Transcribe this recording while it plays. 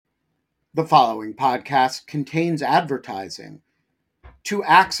The following podcast contains advertising. To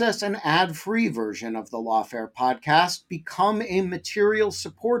access an ad-free version of the Lawfare podcast, become a material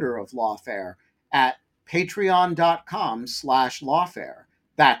supporter of Lawfare at patreon.com/lawfare.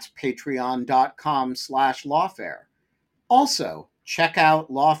 That's patreon.com/lawfare. Also, check out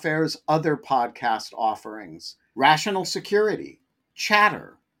Lawfare's other podcast offerings: Rational Security,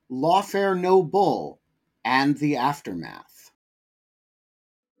 Chatter, Lawfare No Bull, and The Aftermath.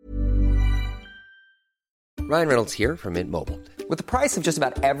 Ryan Reynolds here from Mint Mobile. With the price of just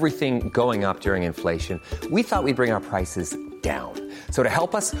about everything going up during inflation, we thought we'd bring our prices down. So to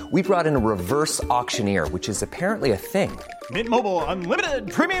help us, we brought in a reverse auctioneer, which is apparently a thing. Mint Mobile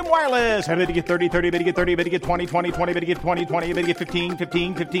Unlimited Premium Wireless. How to get 30, 30, bit to get 30, bit to get 20, 20, 20, bit to get 20, 20, bit to get 15,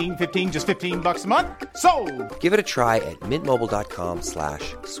 15, 15, 15, just $15 a month? Sold! Give it a try at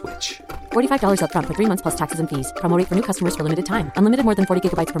mintmobile.com/switch. $45 up front for 3 months plus taxes and fees. Promo rate for new customers for limited time. Unlimited more than 40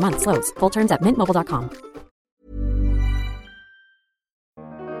 gigabytes per month. Slows full terms at mintmobile.com.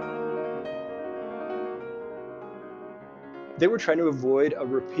 They were trying to avoid a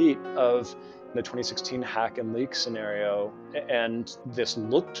repeat of the 2016 hack and leak scenario, and this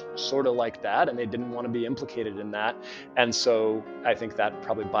looked sort of like that, and they didn't want to be implicated in that. And so I think that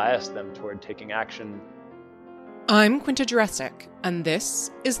probably biased them toward taking action. I'm Quinta Jurecic, and this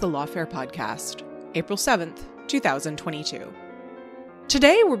is the Lawfare Podcast, April 7th, 2022.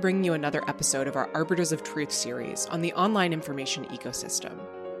 Today, we're bringing you another episode of our Arbiters of Truth series on the online information ecosystem.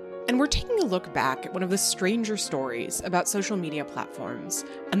 And we're taking a look back at one of the stranger stories about social media platforms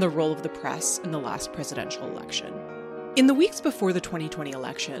and the role of the press in the last presidential election. In the weeks before the 2020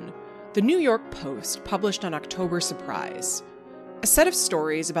 election, the New York Post published on October Surprise a set of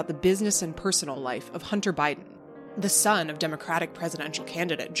stories about the business and personal life of Hunter Biden, the son of Democratic presidential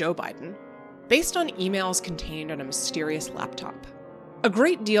candidate Joe Biden, based on emails contained on a mysterious laptop. A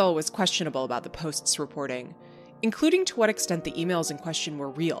great deal was questionable about the Post's reporting, including to what extent the emails in question were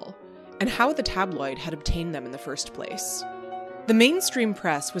real, and how the tabloid had obtained them in the first place. The mainstream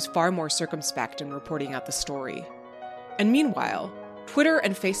press was far more circumspect in reporting out the story. And meanwhile, Twitter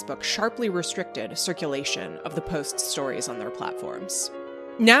and Facebook sharply restricted circulation of the Post's stories on their platforms.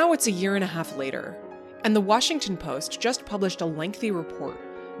 Now it's a year and a half later, and the Washington Post just published a lengthy report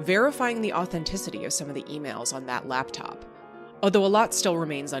verifying the authenticity of some of the emails on that laptop, although a lot still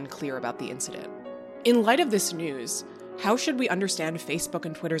remains unclear about the incident. In light of this news, how should we understand Facebook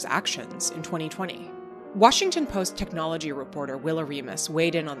and Twitter's actions in 2020? Washington Post technology reporter Will Aremus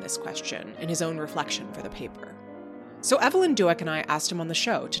weighed in on this question in his own reflection for the paper. So Evelyn Douek and I asked him on the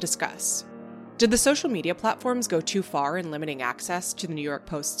show to discuss. Did the social media platforms go too far in limiting access to the New York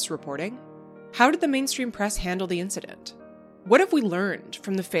Post's reporting? How did the mainstream press handle the incident? What have we learned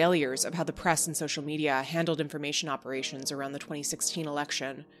from the failures of how the press and social media handled information operations around the 2016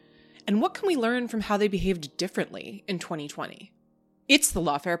 election? And what can we learn from how they behaved differently in 2020? It's the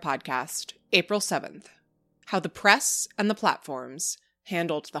Lawfare Podcast, April 7th. How the press and the platforms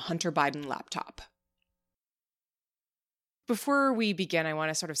handled the Hunter Biden laptop. Before we begin, I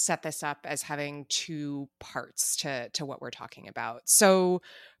want to sort of set this up as having two parts to what we're talking about. So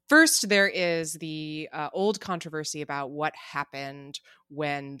first, there is the old controversy about what happened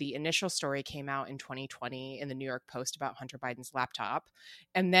when the initial story came out in 2020 in the New York Post about Hunter Biden's laptop.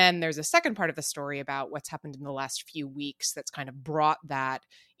 And then there's a second part of the story about what's happened in the last few weeks that's kind of brought that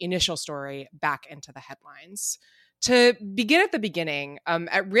initial story back into the headlines. To begin at the beginning,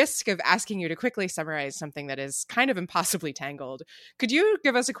 at risk of asking you to quickly summarize something that is kind of impossibly tangled, could you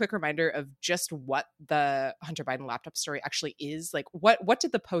give us a quick reminder of just what the Hunter Biden laptop story actually is? Like, what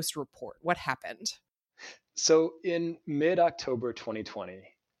did the Post report? What happened? So in mid-October 2020,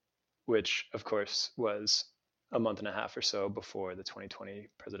 which of course was a month and a half or so before the 2020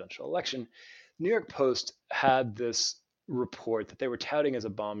 presidential election, New York Post had this report that they were touting as a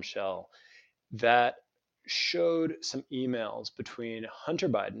bombshell that showed some emails between Hunter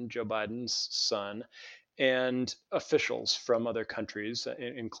Biden, Joe Biden's son, and officials from other countries,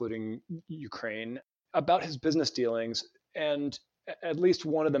 including Ukraine, about his business dealings. And at least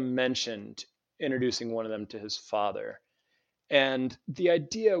one of them mentioned introducing one of them to his father. And the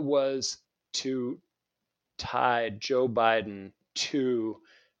idea was to tie Joe Biden to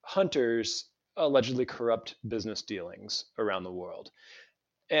Hunter's allegedly corrupt business dealings around the world.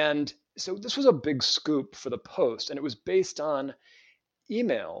 And so this was a big scoop for the Post, and it was based on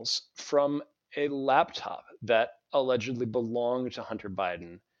emails from a laptop that allegedly belonged to Hunter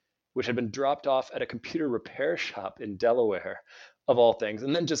Biden, which had been dropped off at a computer repair shop in Delaware, of all things,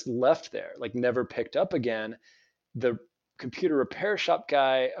 and then just left there, like never picked up again. The computer repair shop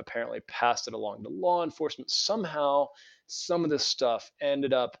guy apparently passed it along to law enforcement. Somehow, some of this stuff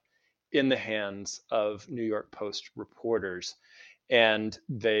ended up in the hands of New York Post reporters, and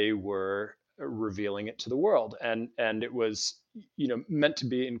they were revealing it to the world. And it was, meant to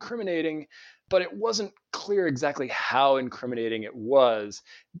be incriminating, but it wasn't clear exactly how incriminating it was.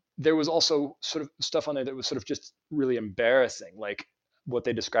 There was also sort of stuff on there that was sort of just really embarrassing, like what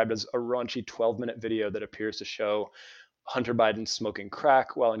they described as a raunchy 12-minute video that appears to show Hunter Biden smoking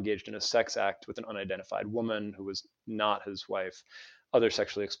crack while engaged in a sex act with an unidentified woman who was not his wife, other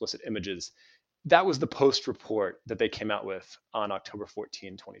sexually explicit images. That was the Post report that they came out with on October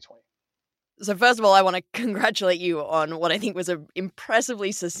 14, 2020. So first of all, I want to congratulate you on what I think was an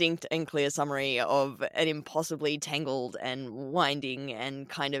impressively succinct and clear summary of an impossibly tangled and winding and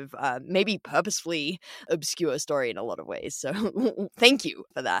kind of maybe purposefully obscure story in a lot of ways. So thank you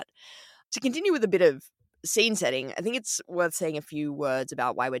for that. To continue with a bit of scene setting, I think it's worth saying a few words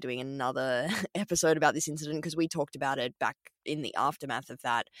about why we're doing another episode about this incident, because we talked about it back in the aftermath of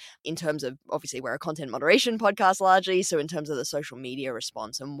that, in terms of, obviously we're a content moderation podcast largely, so in terms of the social media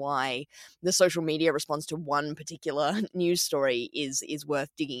response and why the social media response to one particular news story is worth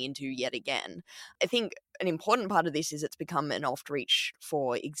digging into yet again. I think an important part of this is it's become an oft reach,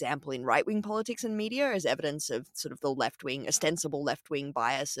 for example, in right-wing politics and media, as evidence of sort of the left-wing, ostensible left-wing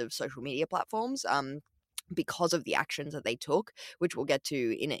bias of social media platforms, because of the actions that they took, which we'll get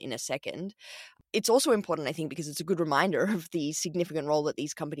to in a second. It's also important, I think, because it's a good reminder of the significant role that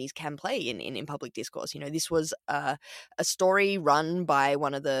these companies can play in public discourse. This was a story run by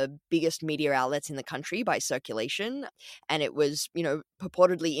one of the biggest media outlets in the country, by Circulation, and it was,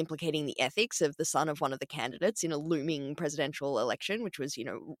 purportedly implicating the ethics of the son of one of the candidates in a looming presidential election, which was,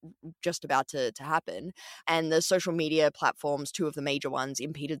 just about to happen. And the social media platforms, two of the major ones,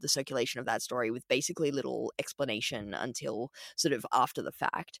 impeded the circulation of that story with basically little explanation until sort of after the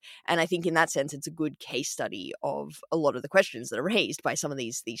fact. And I think in that sense, it's a good case study of a lot of the questions that are raised by some of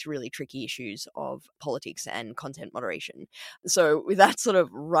these really tricky issues of politics and content moderation. So with that sort of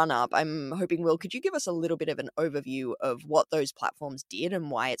run up, I'm hoping, Will, could you give us a little bit of an overview of what those platforms did and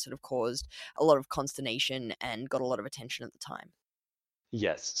why it sort of caused a lot of consternation and got a lot of attention at the time?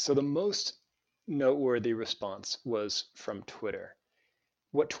 Yes. So the most noteworthy response was from Twitter.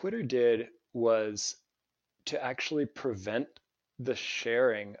 What Twitter did was to actually prevent the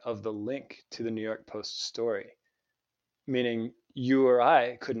sharing of the link to the New York Post story, meaning you or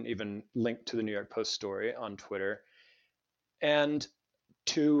I couldn't even link to the New York Post story on Twitter, and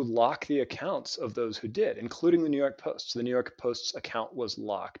to lock the accounts of those who did, including the New York Post. So the New York Post's account was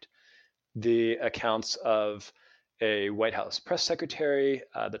locked. The accounts of a White House press secretary,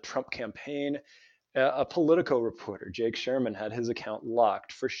 the Trump campaign, a Politico reporter, Jake Sherman, had his account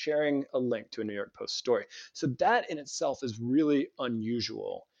locked for sharing a link to a New York Post story. So that in itself is really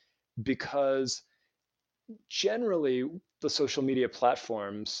unusual, because generally the social media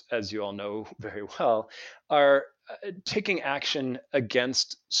platforms, as you all know very well, are taking action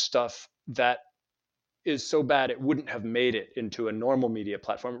against stuff that is so bad it wouldn't have made it into a normal media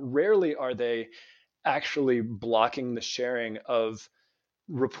platform. Rarely are they actually blocking the sharing of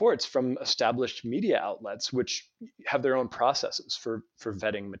reports from established media outlets, which have their own processes for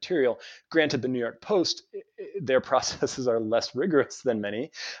vetting material. Granted, the New York Post, their processes are less rigorous than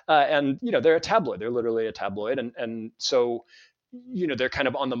many, and they're a tabloid. They're literally a tabloid, and so they're kind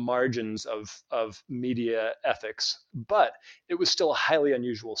of on the margins of media ethics. But it was still a highly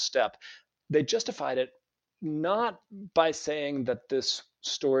unusual step. They justified it not by saying that this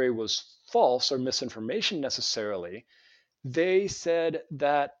story was false or misinformation necessarily. They said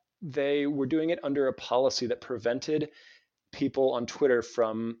that they were doing it under a policy that prevented people on Twitter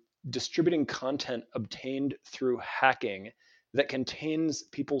from distributing content obtained through hacking that contains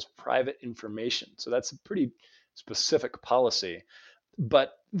people's private information. So that's a pretty specific policy.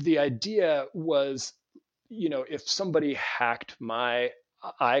 But the idea was, if somebody hacked my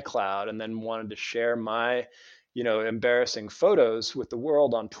iCloud and then wanted to share my embarrassing photos with the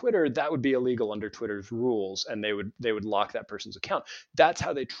world on Twitter, that would be illegal under Twitter's rules, and they would lock that person's account. That's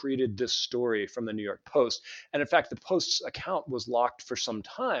how they treated this story from the New York Post. And in fact, the Post's account was locked for some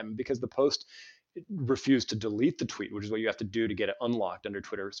time because the Post refused to delete the tweet, which is what you have to do to get it unlocked under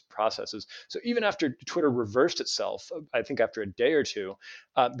Twitter's processes. So even after Twitter reversed itself, I think after a day or two,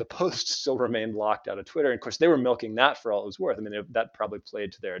 the Post still remained locked out of Twitter. And of course, they were milking that for all it was worth. I mean, that probably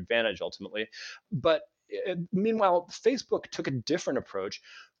played to their advantage ultimately. But meanwhile, Facebook took a different approach.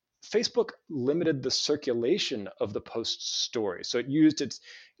 Facebook limited the circulation of the Post story. So it used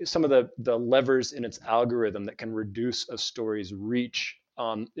some of the levers in its algorithm that can reduce a story's reach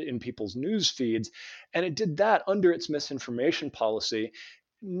in people's news feeds. And it did that under its misinformation policy.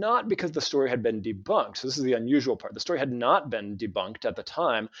 not because the story had been debunked. So this is the unusual part. The story had not been debunked at the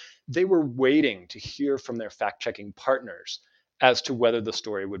time. They were waiting to hear from their fact-checking partners as to whether the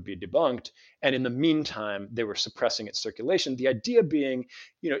story would be debunked. And in the meantime, they were suppressing its circulation. The idea being,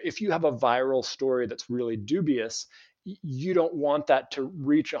 if you have a viral story that's really dubious, you don't want that to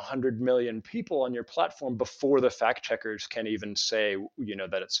reach 100 million people on your platform before the fact checkers can even say,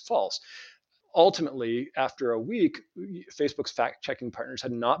 that it's false. Ultimately, after a week, Facebook's fact-checking partners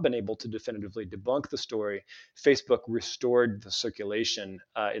had not been able to definitively debunk the story. Facebook restored the circulation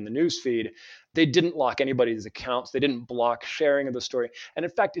in the newsfeed. They didn't lock anybody's accounts. They didn't block sharing of the story. And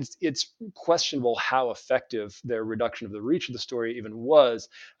in fact, it's questionable how effective their reduction of the reach of the story even was.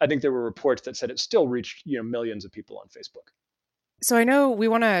 I think there were reports that said it still reached millions of people on Facebook. So I know we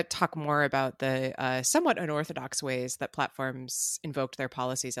want to talk more about the somewhat unorthodox ways that platforms invoked their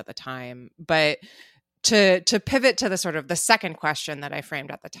policies at the time. But to pivot to the sort of the second question that I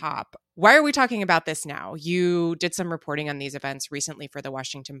framed at the top, why are we talking about this now? You did some reporting on these events recently for the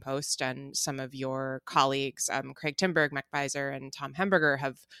Washington Post, and some of your colleagues, Craig Timberg, Mac Beiser, and Tom Hemberger,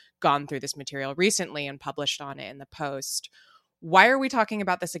 have gone through this material recently and published on it in the Post. Why are we talking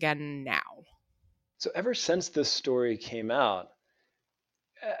about this again now? So ever since this story came out,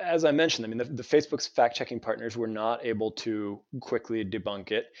 as I mentioned, the Facebook's fact-checking partners were not able to quickly debunk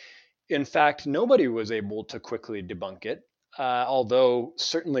it. In fact, nobody was able to quickly debunk it, although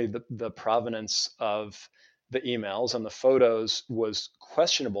certainly the provenance of the emails and the photos was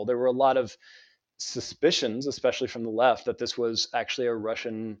questionable. There were a lot of suspicions, especially from the left, that this was actually a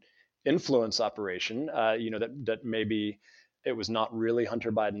Russian influence operation, that maybe it was not really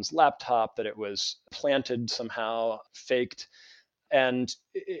Hunter Biden's laptop, that it was planted somehow, faked. And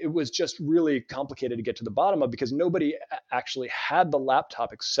it was just really complicated to get to the bottom of, because nobody actually had the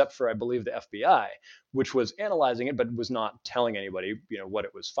laptop except for, I believe, the FBI, which was analyzing it, but was not telling anybody, what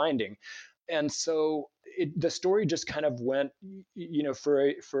it was finding. And so the story just kind of went,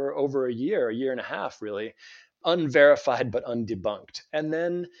 for over a year and a half, really, unverified but undebunked. And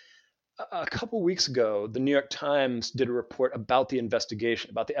then a couple weeks ago, the New York Times did a report about the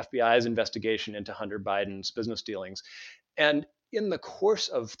investigation, about the FBI's investigation into Hunter Biden's business dealings. And in the course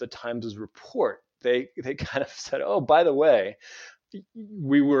of the Times' report, they kind of said, oh, by the way,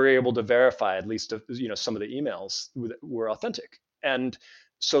 we were able to verify at least some of the emails were authentic. And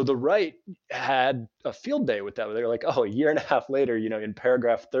so the right had a field day with that. They were like, oh, a year and a half later, in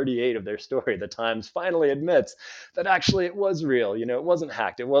paragraph 38 of their story, the Times finally admits that actually it was real. It wasn't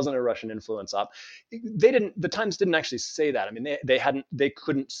hacked. It wasn't a Russian influence op. The Times didn't actually say that. They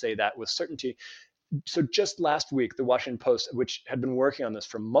couldn't say that with certainty. So just last week, the Washington Post, which had been working on this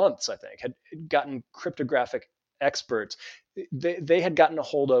for months, I think, had gotten cryptographic experts. They had gotten a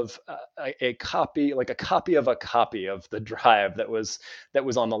hold of a copy of a copy of the drive that was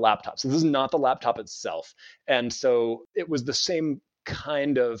on the laptop. So this is not the laptop itself. And so it was the same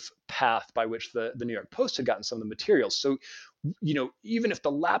kind of path by which the New York Post had gotten some of the materials. So, even if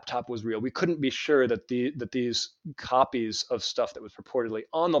the laptop was real, we couldn't be sure that these copies of stuff that was purportedly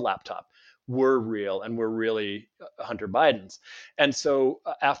on the laptop were real and were really Hunter Biden's. And so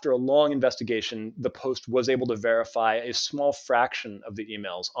after a long investigation, the Post was able to verify a small fraction of the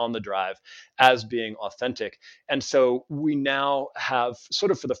emails on the drive as being authentic. And so we now have,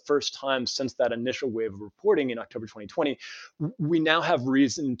 sort of for the first time since that initial wave of reporting in October 2020, we now have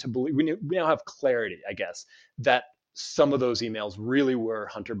reason to believe, we now have clarity, I guess, that some of those emails really were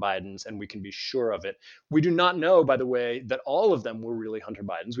Hunter Biden's, and we can be sure of it. We do not know, by the way, that all of them were really Hunter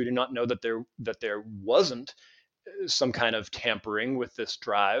Biden's. We do not know that there wasn't some kind of tampering with this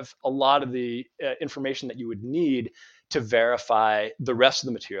drive. A lot of the information that you would need to verify the rest of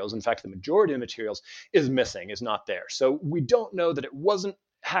the materials, in fact, the majority of the materials, is missing, is not there. So we don't know that it wasn't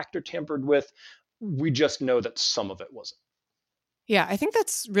hacked or tampered with. We just know that some of it wasn't. Yeah, I think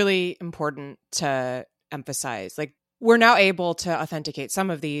that's really important to emphasize. Like, we're now able to authenticate some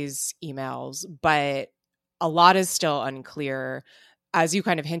of these emails, but a lot is still unclear. As you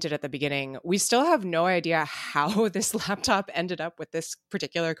kind of hinted at the beginning, we still have no idea how this laptop ended up with this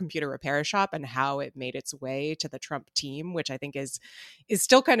particular computer repair shop and how it made its way to the Trump team, which I think is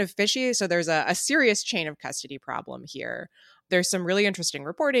still kind of fishy. So there's a serious chain of custody problem here. There's some really interesting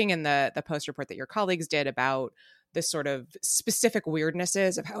reporting in the Post report that your colleagues did about this sort of specific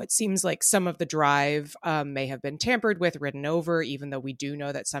weirdnesses of how it seems like some of the drive may have been tampered with, written over, even though we do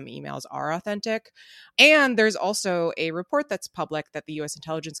know that some emails are authentic. And there's also a report that's public that the U.S.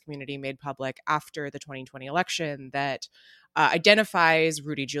 intelligence community made public after the 2020 election that identifies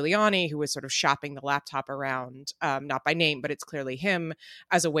Rudy Giuliani, who was sort of shopping the laptop around, not by name, but it's clearly him,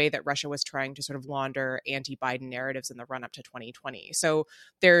 as a way that Russia was trying to sort of launder anti-Biden narratives in the run-up to 2020. So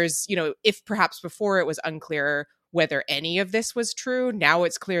there's, if perhaps before it was unclear whether any of this was true, now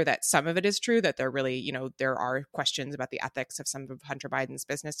it's clear that some of it is true, that there really, there are questions about the ethics of some of Hunter Biden's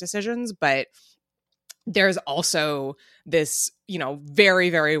business decisions, but there's also this, very,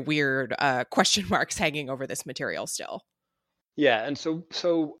 very weird question marks hanging over this material still. Yeah, and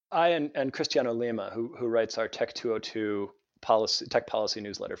so I and Cristiano Lima, who writes our Tech 202 tech policy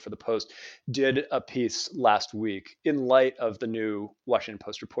newsletter for the Post, did a piece last week in light of the new Washington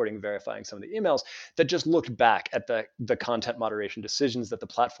Post reporting verifying some of the emails that just looked back at the content moderation decisions that the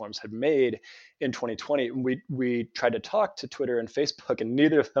platforms had made in 2020. We tried to talk to Twitter and Facebook, and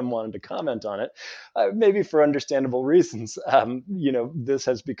neither of them wanted to comment on it, maybe for understandable reasons. This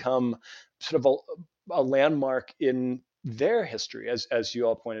has become sort of a landmark in their history, as you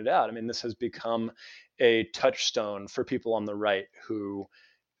all pointed out. I mean, this has become a touchstone for people on the right who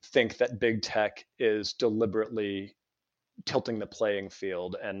think that big tech is deliberately tilting the playing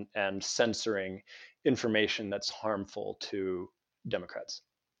field and censoring information that's harmful to Democrats.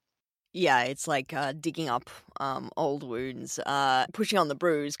 Yeah, it's like digging up old wounds, pushing on the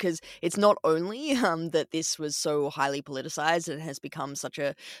bruise, because it's not only that this was so highly politicized and has become such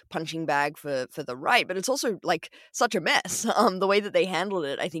a punching bag for the right, but it's also like such a mess. The way that they handled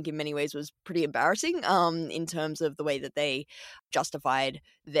it, I think in many ways was pretty embarrassing in terms of the way that they justified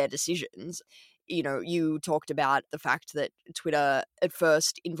their decisions. You talked about the fact that Twitter at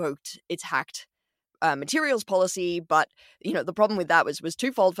first invoked its hacked materials policy, but the problem with that was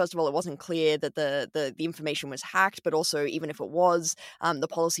twofold. First of all, it wasn't clear that the information was hacked, but also even if it was, the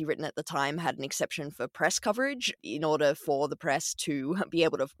policy written at the time had an exception for press coverage in order for the press to be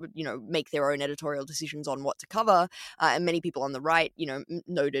able to make their own editorial decisions on what to cover. And many people on the right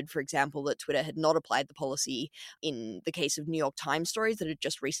noted, for example, that Twitter had not applied the policy in the case of New York Times stories that had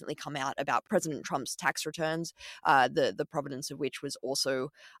just recently come out about President Trump's tax returns, the provenance of which was also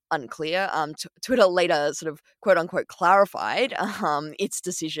unclear. Twitter later sort of quote unquote clarified its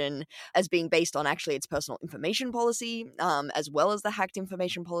decision as being based on actually its personal information policy, as well as the hacked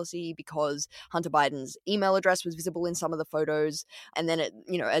information policy, because Hunter Biden's email address was visible in some of the photos. And then it,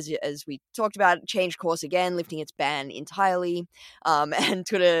 as we talked about, changed course again, lifting its ban entirely. And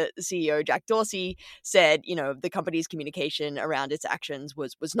Twitter CEO Jack Dorsey said, the company's communication around its actions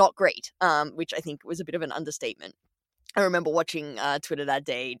was not great, which I think was a bit of an understatement. I remember watching Twitter that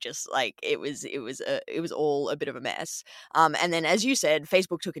day, just like it was all a bit of a mess. And then, as you said,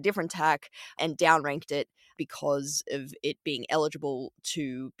 Facebook took a different tack and downranked it because of it being eligible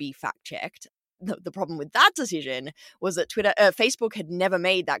to be fact checked. The problem with that decision was that Facebook had never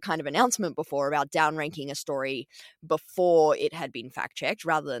made that kind of announcement before about downranking a story before it had been fact-checked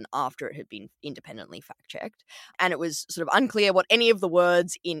rather than after it had been independently fact-checked. And it was sort of unclear what any of the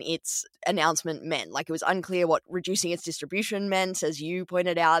words in its announcement meant. Like, it was unclear what reducing its distribution meant. As you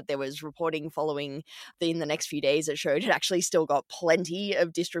pointed out, there was reporting following in the next few days that showed it actually still got plenty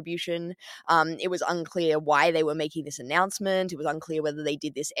of distribution. It was unclear why they were making this announcement. It was unclear whether they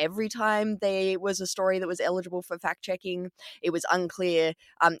did this every time they was a story that was eligible for fact checking. It was unclear.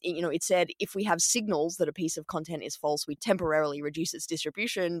 It said if we have signals that a piece of content is false, we temporarily reduce its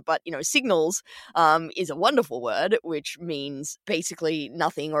distribution. But signals is a wonderful word, which means basically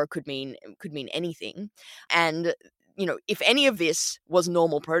nothing, or it could mean anything. And if any of this was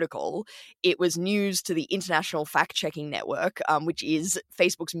normal protocol, it was news to the International Fact-Checking Network, which is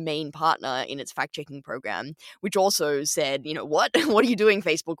Facebook's main partner in its fact-checking program, which also said, what are you doing,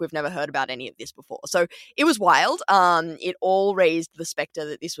 Facebook? We've never heard about any of this before. So it was wild. It all raised the specter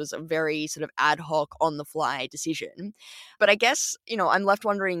that this was a very sort of ad hoc, on-the-fly decision. But I guess, I'm left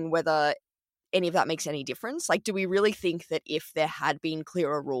wondering whether any of that makes any difference. Like, do we really think that if there had been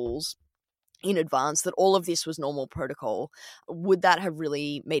clearer rules in advance, that all of this was normal protocol, would that have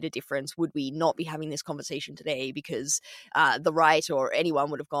really made a difference? Would we not be having this conversation today because the right or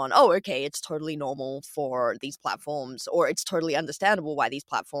anyone would have gone, oh, okay, it's totally normal for these platforms, or it's totally understandable why these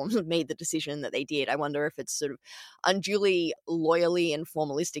platforms have made the decision that they did? I wonder if it's sort of unduly loyally and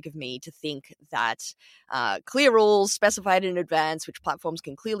formalistic of me to think that clear rules specified in advance, which platforms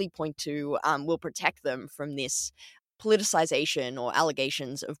can clearly point to, will protect them from this politicization or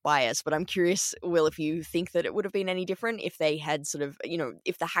allegations of bias. But I'm curious, Will, if you think that it would have been any different if they had sort of,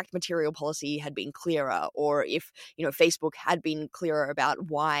 if the hacked material policy had been clearer, or if, Facebook had been clearer about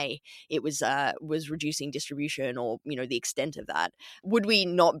why it was reducing distribution, or, the extent of that. Would we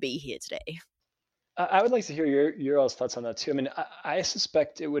not be here today? I would like to hear your all's thoughts on that too. I mean, I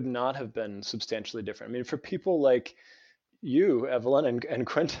suspect it would not have been substantially different. I mean, for people like you, Evelyn, and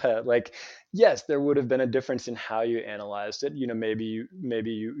Quinta, like, yes, there would have been a difference in how you analyzed it. Maybe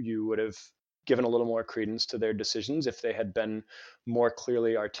you would have given a little more credence to their decisions if they had been more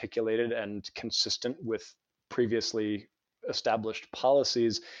clearly articulated and consistent with previously established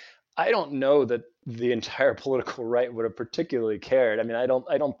policies. I don't know that the entire political right would have particularly cared. I mean, I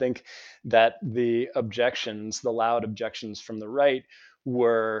don't think that the loud objections from the right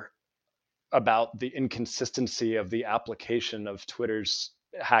were about the inconsistency of the application of Twitter's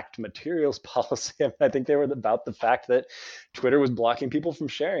hacked materials policy. I think they were about the fact that Twitter was blocking people from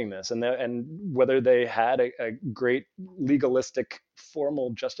sharing this, and whether they had a great legalistic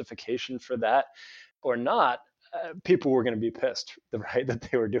formal justification for that or not, people were going to be pissed, right, that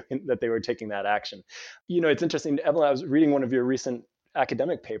they were taking that action. It's interesting, Evelyn, I was reading one of your recent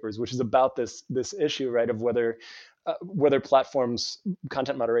academic papers, which is about this issue, right, of whether platforms'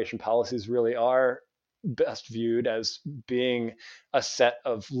 content moderation policies really are best viewed as being a set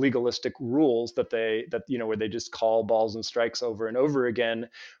of legalistic rules that where they just call balls and strikes over and over again,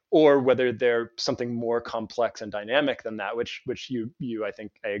 or whether they're something more complex and dynamic than that, which you I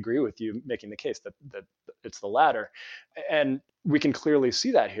think I agree with you making the case that it's the latter. And we can clearly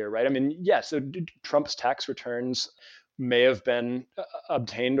see that here, right? I mean, yeah, so Trump's tax returns may have been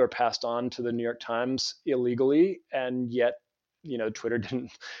obtained or passed on to the New York Times illegally, and yet, Twitter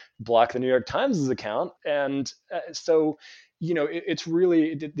didn't block the New York Times' account. And so, it's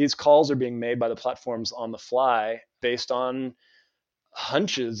really, these calls are being made by the platforms on the fly based on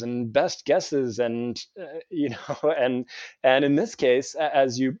hunches and best guesses, and and in this case,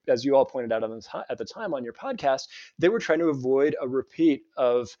 as you all pointed out at the time on your podcast, they were trying to avoid a repeat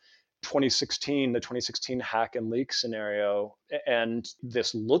of the 2016 hack and leak scenario. And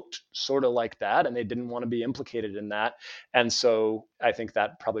this looked sort of like that, and they didn't want to be implicated in that. And so I think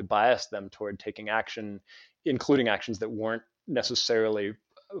that probably biased them toward taking action, including actions that weren't necessarily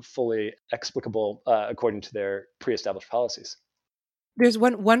fully explicable according to their pre-established policies. There's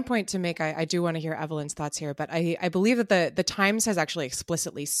one point to make. I do want to hear Evelyn's thoughts here, but I believe that the Times has actually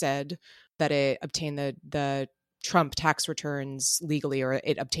explicitly said that it obtained the Trump tax returns legally, or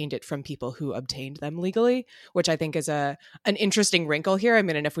it obtained it from people who obtained them legally, which I think is an interesting wrinkle here. I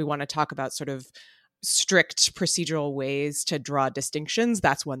mean, and if we want to talk about sort of strict procedural ways to draw distinctions,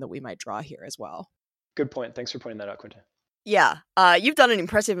 that's one that we might draw here as well. Good point. Thanks for pointing that out, Quinta. Yeah, you've done an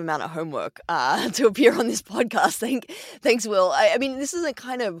impressive amount of homework to appear on this podcast. Thanks, Will. I mean, this is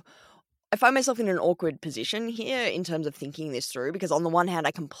I find myself in an awkward position here in terms of thinking this through, because on the one hand,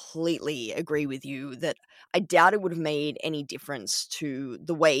 I completely agree with you that I doubt it would have made any difference to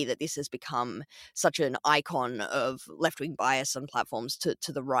the way that this has become such an icon of left-wing bias on platforms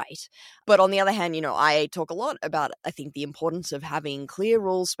to the right. But on the other hand, I talk a lot about, I think, the importance of having clear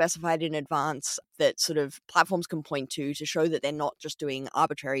rules specified in advance that sort of platforms can point to show that they're not just doing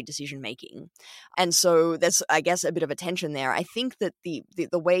arbitrary decision-making. And so there's, I guess, a bit of a tension there. I think that the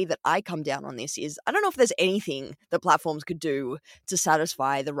way that I come down on this is, I don't know if there's anything that platforms could do to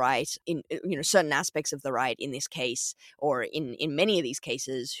satisfy the right in certain aspects of the right in this case, or in many of these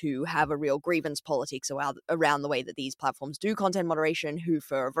cases, who have a real grievance politics around the way that these platforms do content moderation, who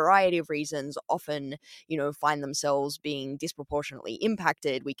for a variety of reasons often find themselves being disproportionately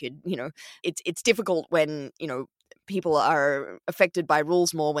impacted. We could it's difficult when people are affected by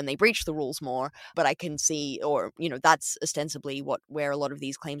rules more when they breach the rules more, but I can see, or that's ostensibly where a lot of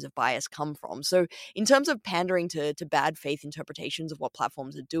these claims of bias come from. So in terms of pandering to bad faith interpretations of what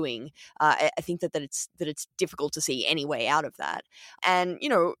platforms are doing, I think that it's difficult to see any way out of that. And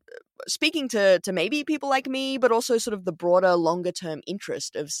speaking to maybe people like me, but also sort of the broader, longer term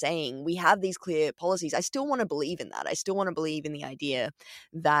interest of saying we have these clear policies, I still want to believe in that. I still want to believe in the idea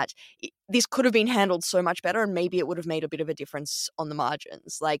that this could have been handled so much better, and maybe it would have made a bit of a difference on the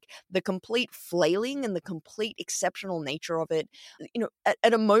margins. Like the complete flailing and the complete exceptional nature of it,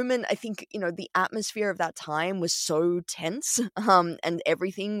 at a moment, I think, the atmosphere of that time was so tense, and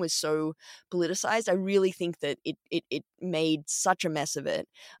everything was so politicized. I really think that it made such a mess of it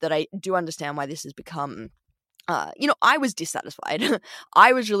that I do understand why this has become I was dissatisfied.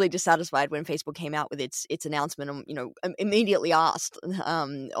 I was really dissatisfied when Facebook came out with its announcement, and immediately asked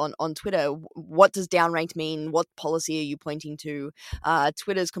on Twitter, what does downranked mean? What policy are you pointing to?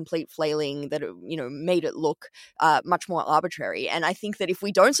 Twitter's complete flailing that made it look much more arbitrary. And I think that if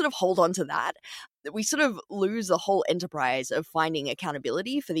we don't sort of hold on to that, we sort of lose the whole enterprise of finding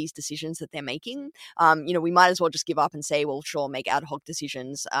accountability for these decisions that they're making. We might as well just give up and say, well, sure, make ad hoc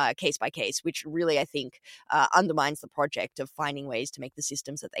decisions case by case, which really, I think, undermines the project of finding ways to make the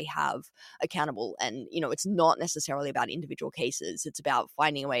systems that they have accountable. And, it's not necessarily about individual cases. It's about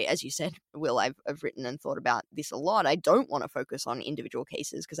finding a way, as you said, Will, I've written and thought about this a lot. I don't want to focus on individual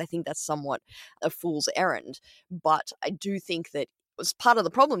cases because I think that's somewhat a fool's errand. But I do think that was part of the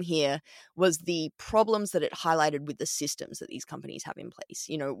problem here was the problems that it highlighted with the systems that these companies have in place.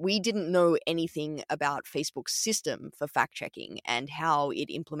 We didn't know anything about Facebook's system for fact checking and how it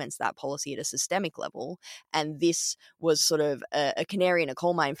implements that policy at a systemic level. And this was sort of a canary in a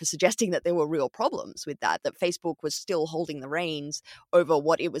coal mine for suggesting that there were real problems with that Facebook was still holding the reins over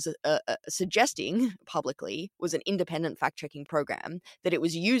what it was suggesting publicly was an independent fact checking program that it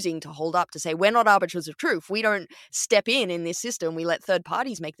was using to hold up to say, we're not arbiters of truth. We don't step in this system. We let third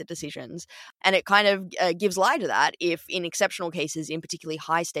parties make the decisions. And it kind of gives lie to that if in exceptional cases, in particularly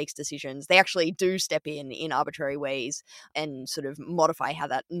high stakes decisions, they actually do step in arbitrary ways and sort of modify how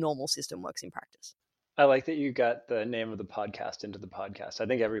that normal system works in practice. I like that you got the name of the podcast into the podcast. I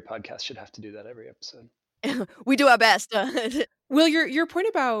think every podcast should have to do that every episode. We do our best. Will, your point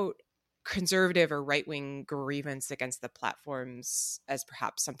about conservative or right-wing grievance against the platforms as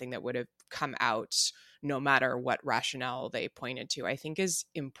perhaps something that would have come out no matter what rationale they pointed to, I think is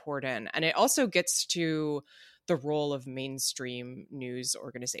important. And it also gets to the role of mainstream news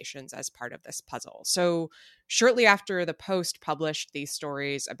organizations as part of this puzzle. So shortly after the Post published these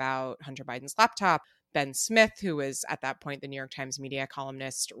stories about Hunter Biden's laptop, Ben Smith, who was at that point the New York Times media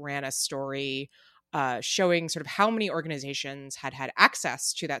columnist, ran a story showing sort of how many organizations had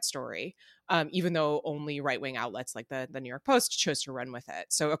access to that story, even though only right-wing outlets like the New York Post chose to run with it.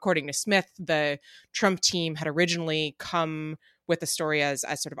 So according to Smith, the Trump team had originally come with the story as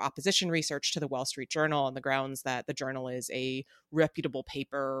sort of opposition research to the Wall Street Journal on the grounds that the Journal is a reputable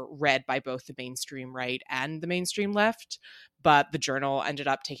paper read by both the mainstream right and the mainstream left. But the Journal ended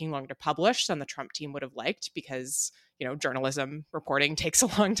up taking longer to publish than the Trump team would have liked because, journalism reporting takes a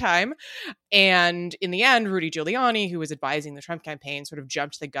long time. And in the end, Rudy Giuliani, who was advising the Trump campaign, sort of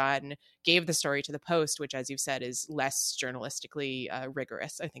jumped the gun, gave the story to the Post, which, as you've said, is less journalistically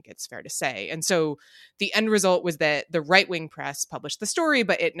rigorous, I think it's fair to say. And so the end result was that the right-wing press published the story,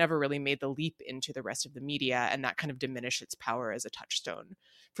 but it never really made the leap into the rest of the media, and that kind of diminished its power as a touchstone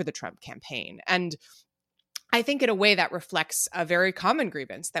for the Trump campaign. And I think in a way that reflects a very common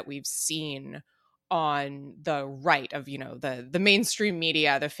grievance that we've seen on the right of, the mainstream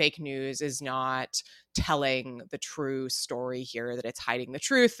media. The fake news is not telling the true story here, that it's hiding the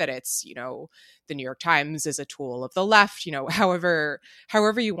truth, that it's, the New York Times is a tool of the left, however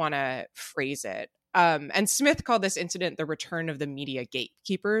you want to phrase it. And Smith called this incident the return of the media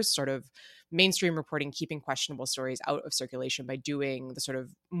gatekeepers, sort of mainstream reporting keeping questionable stories out of circulation by doing the sort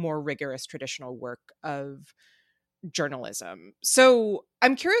of more rigorous traditional work of journalism. So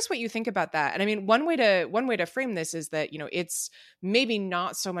I'm curious what you think about that. And I mean, one way to frame this is that, it's maybe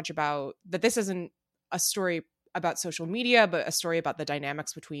not so much about that this isn't a story about social media, but a story about the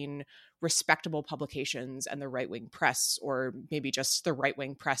dynamics between respectable publications and the right-wing press, or maybe just the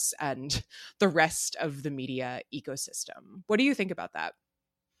right-wing press and the rest of the media ecosystem. What do you think about that?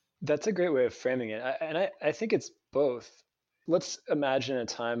 That's a great way of framing it. I think it's both. Let's imagine a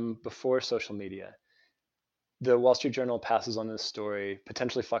time before social media. The Wall Street Journal passes on this story,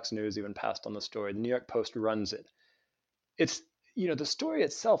 potentially Fox News even passed on the story. The New York Post runs it. It's, the story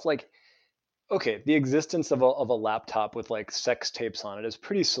itself, okay, the existence of a laptop with sex tapes on it is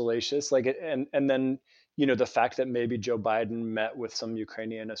pretty salacious. And then, the fact that maybe Joe Biden met with some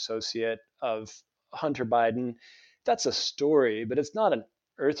Ukrainian associate of Hunter Biden, that's a story, but it's not an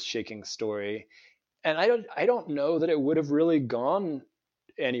earth-shaking story. And I don't know that it would have really gone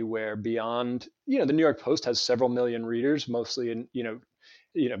anywhere beyond, the New York Post has several million readers, mostly in,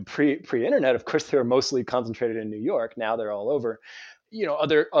 pre-internet. Of course, they were mostly concentrated in New York. Now they're all over.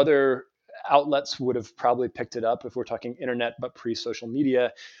 Other outlets would have probably picked it up if we're talking internet, but pre-social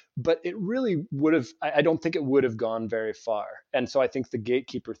media. But it really would have, I don't think it would have gone very far. And so I think the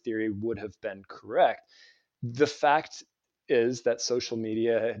gatekeeper theory would have been correct. The fact is that social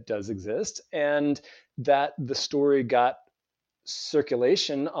media does exist and that the story got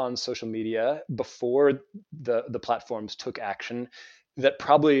circulation on social media before the platforms took action, that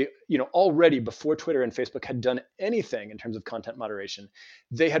probably, already before Twitter and Facebook had done anything in terms of content moderation,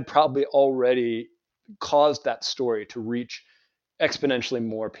 they had probably already caused that story to reach exponentially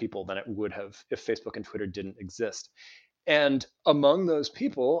more people than it would have if Facebook and Twitter didn't exist. And among those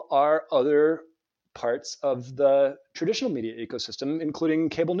people are other parts of the traditional media ecosystem, including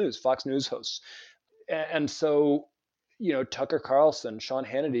cable news, Fox News hosts, And so, Tucker Carlson, Sean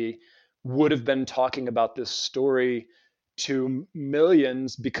Hannity would have been talking about this story to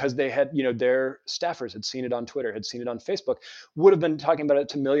millions because they had, their staffers had seen it on Twitter, had seen it on Facebook, would have been talking about it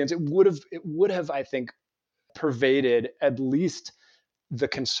to millions. It would have, I think, pervaded at least the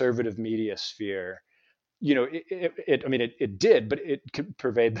conservative media sphere. It did, but it could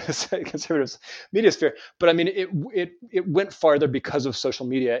pervade the conservative media sphere. But I mean, it went farther because of social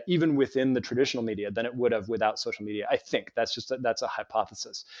media, even within the traditional media, than it would have without social media. I think that's a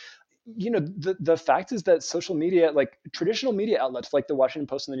hypothesis. The fact is that social media, like traditional media outlets like the Washington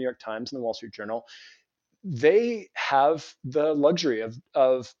Post and the New York Times and the Wall Street Journal, they have the luxury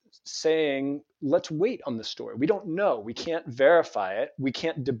of saying, let's wait on the story. We don't know. We can't verify it. We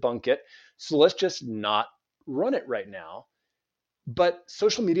can't debunk it. So let's just not run it right now. But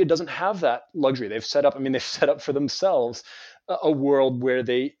social media doesn't have that luxury. They've set up for themselves a world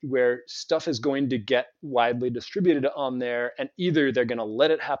where stuff is going to get widely distributed on there, and either they're going to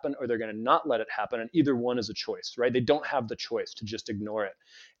let it happen or they're going to not let it happen, and either one is a choice, right? They don't have the choice to just ignore it.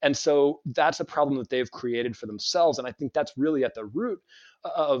 And so that's a problem that they've created for themselves, and I think that's really at the root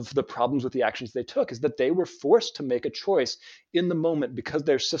of the problems with the actions they took, is that they were forced to make a choice in the moment because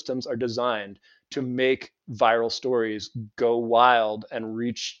their systems are designed to make viral stories go wild and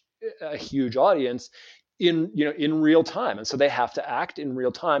reach a huge audience in real time. And so they have to act in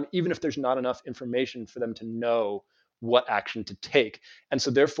real time, even if there's not enough information for them to know what action to take. And so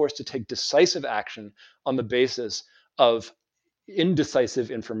they're forced to take decisive action on the basis of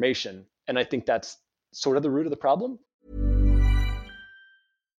indecisive information. And I think that's sort of the root of the problem.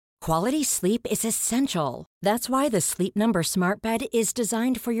 Quality sleep is essential. That's why the Sleep Number Smart Bed is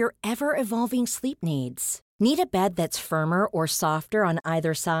designed for your ever-evolving sleep needs. Need a bed that's firmer or softer on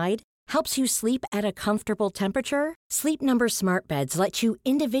either side? Helps you sleep at a comfortable temperature? Sleep Number Smart Beds let you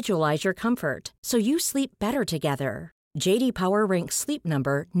individualize your comfort so you sleep better together. J.D. Power ranks Sleep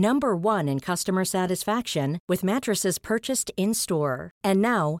Number number 1 in customer satisfaction with mattresses purchased in-store. And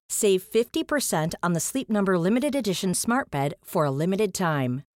now, save 50% on the Sleep Number Limited Edition Smart Bed for a limited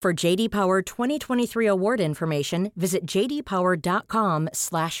time. For J.D. Power 2023 award information, visit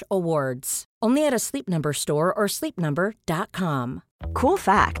jdpower.com/awards. Only at a Sleep Number store or sleepnumber.com. Cool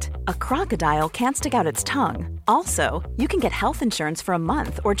fact, a crocodile can't stick out its tongue. Also, you can get health insurance for a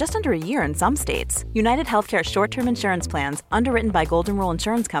month or just under a year in some states. United Healthcare short-term insurance plans, underwritten by Golden Rule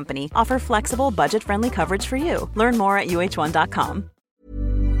Insurance Company, offer flexible, budget-friendly coverage for you. Learn more at uh1.com.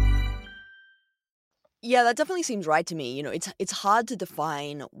 Yeah, that definitely seems right to me. It's hard to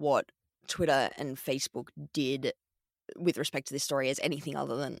define what Twitter and Facebook did with respect to this story as anything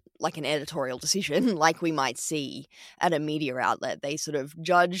other than like an editorial decision, like we might see at a media outlet. They sort of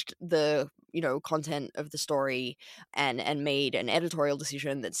judged the content of the story and made an editorial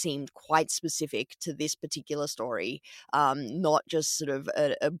decision that seemed quite specific to this particular story, not just sort of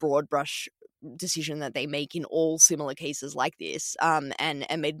a broad brush decision that they make in all similar cases like this, and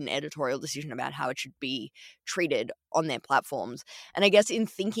made an editorial decision about how it should be treated on their platforms. And I guess in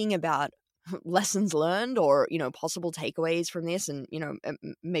thinking about lessons learned or possible takeaways from this, and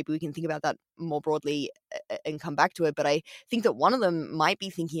maybe we can think about that more broadly and come back to it, but I think that one of them might be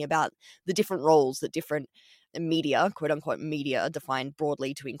thinking about the different roles that different media, quote unquote media, defined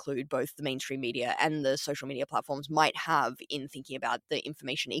broadly to include both the mainstream media and the social media platforms, might have in thinking about the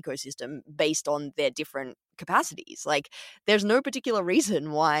information ecosystem based on their different capacities. Like, there's no particular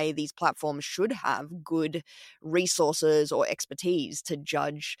reason why these platforms should have good resources or expertise to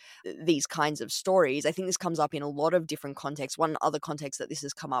judge these kinds of stories. I think this comes up in a lot of different contexts. One other context that this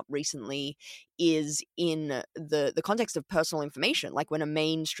has come up recently is in the context of personal information, like when a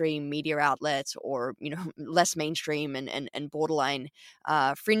mainstream media outlet or less mainstream and borderline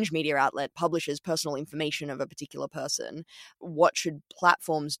fringe media outlet publishes personal information of a particular person. What should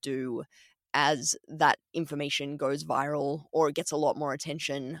platforms do as that information goes viral or it gets a lot more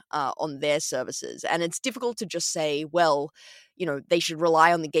attention on their services? And it's difficult to just say, well, they should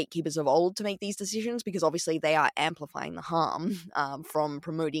rely on the gatekeepers of old to make these decisions, because obviously they are amplifying the harm from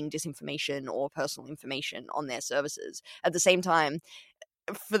promoting disinformation or personal information on their services. At the same time,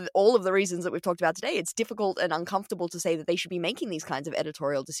 for all of the reasons that we've talked about today, it's difficult and uncomfortable to say that they should be making these kinds of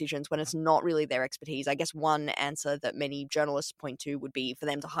editorial decisions when it's not really their expertise. I guess one answer that many journalists point to would be for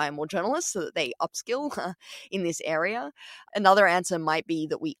them to hire more journalists so that they upskill in this area. Another answer might be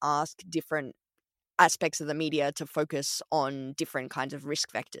that we ask different aspects of the media to focus on different kinds of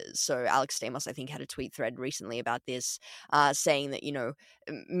risk vectors. So Alex Stamos, I think, had a tweet thread recently about this, saying that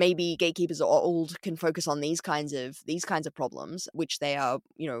maybe gatekeepers of old can focus on these kinds of problems, which they are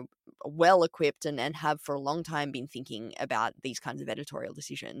well equipped and have for a long time been thinking about these kinds of editorial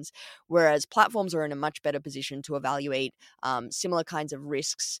decisions, whereas platforms are in a much better position to evaluate similar kinds of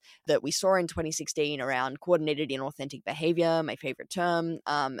risks that we saw in 2016 around coordinated inauthentic behavior, my favorite term,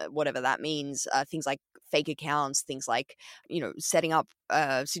 whatever that means, things like fake accounts, things like, setting up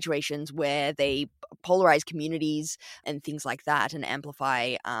situations where they polarize communities and things like that and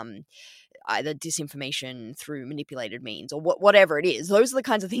amplify either disinformation through manipulated means or whatever it is. Those are the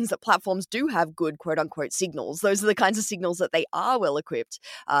kinds of things that platforms do have good quote unquote signals. Those are the kinds of signals that they are well equipped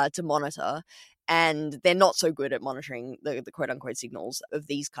to monitor. And they're not so good at monitoring the quote unquote signals of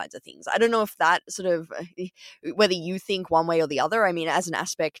these kinds of things. I don't know if that sort of, whether you think one way or the other. I mean, as an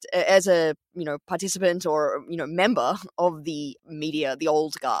aspect, as a, participant or, member of the media, the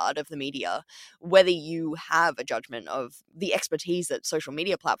old guard of the media, whether you have a judgment of the expertise that social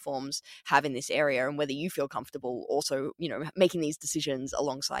media platforms have in this area and whether you feel comfortable also, making these decisions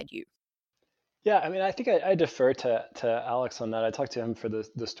alongside you. Yeah, I mean, I think I defer to Alex on that. I talked to him for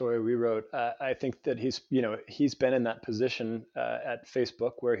the story we wrote. I think that he's been in that position at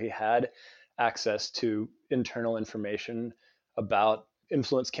Facebook where he had access to internal information about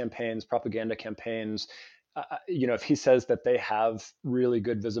influence campaigns, propaganda campaigns. If he says that they have really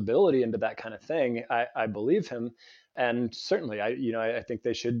good visibility into that kind of thing, I believe him. And certainly, I think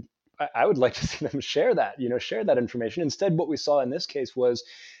they should. I would like to see them share that information. Instead, what we saw in this case was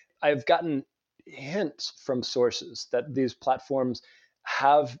I've gotten hints from sources that these platforms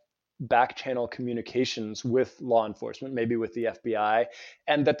have back channel communications with law enforcement, maybe with the FBI,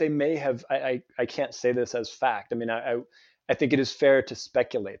 and that they may have, I can't say this as fact. I mean, I think it is fair to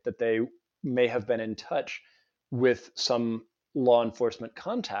speculate that they may have been in touch with some law enforcement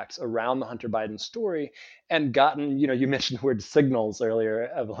contacts around the Hunter Biden story and gotten, you mentioned the word signals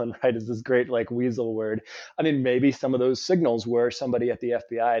earlier, Evelyn, right? Is this great like weasel word. I mean, maybe some of those signals were somebody at the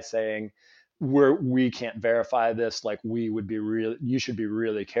FBI saying, we can't verify this. Like you should be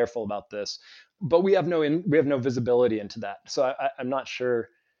really careful about this, but we have no visibility into that. So I'm not sure.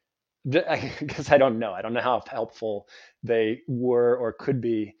 I guess I don't know. I don't know how helpful they were or could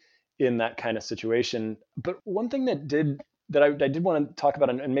be in that kind of situation. But one thing that I did want to talk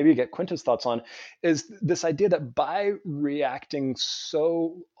about and maybe get Quinta's thoughts on is this idea that by reacting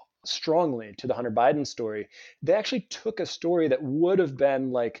so strongly to the Hunter Biden story, they actually took a story that would have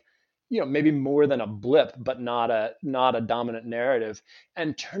been like, maybe more than a blip, but not a dominant narrative,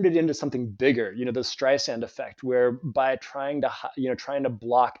 and turned it into something bigger. The Streisand effect, where by trying to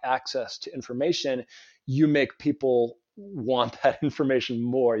block access to information, you make people want that information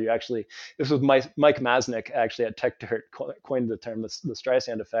more. This was Mike Masnick actually at Tech Dirt coined the term, the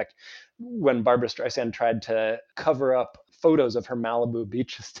Streisand effect, when Barbara Streisand tried to cover up photos of her Malibu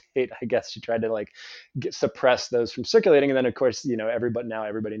beach estate. I guess she tried to suppress those from circulating. And then of course,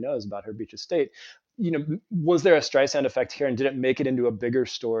 everybody knows about her beach estate. Was there a Streisand effect here, and did it make it into a bigger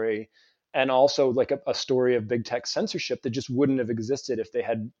story? And also like a story of big tech censorship that just wouldn't have existed if they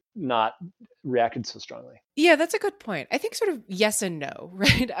had not reacted so strongly. Yeah, that's a good point. I think sort of yes and no,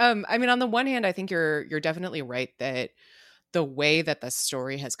 right? I mean, on the one hand, I think you're definitely right that the way that the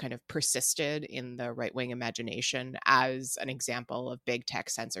story has kind of persisted in the right-wing imagination as an example of big tech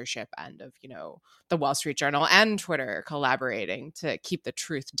censorship and of, the Wall Street Journal and Twitter collaborating to keep the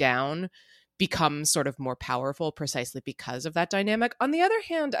truth down becomes sort of more powerful precisely because of that dynamic. On the other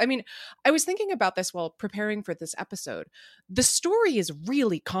hand, I mean, I was thinking about this while preparing for this episode. The story is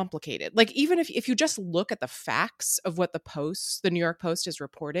really complicated. Like, even if you just look at the facts of what the New York Post is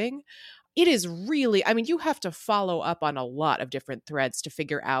reporting, it is really, I mean, you have to follow up on a lot of different threads to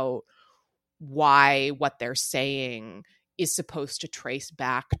figure out why what they're saying is supposed to trace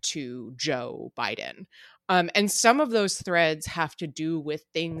back to Joe Biden. And some of those threads have to do with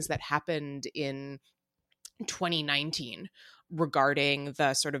things that happened in 2019 regarding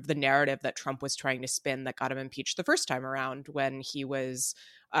the sort of the narrative that Trump was trying to spin that got him impeached the first time around, when he was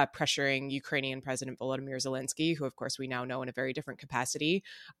pressuring Ukrainian President Volodymyr Zelensky, who of course we now know in a very different capacity,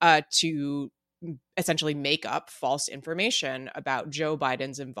 to essentially make up false information about Joe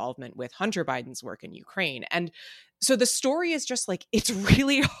Biden's involvement with Hunter Biden's work in Ukraine. And so the story is just like, it's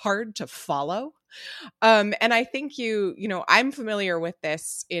really hard to follow. And I think I'm familiar with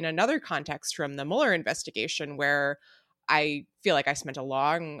this in another context from the Mueller investigation, where I feel like I spent a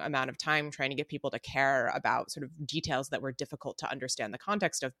long amount of time trying to get people to care about sort of details that were difficult to understand the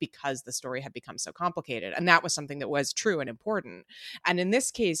context of because the story had become so complicated. And that was something that was true and important. And in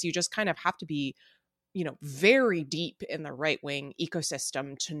this case, you just kind of have to be, very deep in the right-wing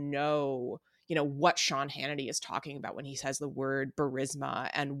ecosystem to know, what Sean Hannity is talking about when he says the word Burisma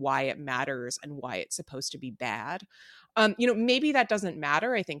and why it matters and why it's supposed to be bad. Maybe that doesn't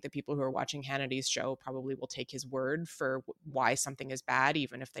matter. I think the people who are watching Hannity's show probably will take his word for why something is bad,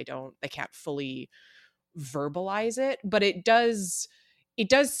 even if they can't fully verbalize it. But it does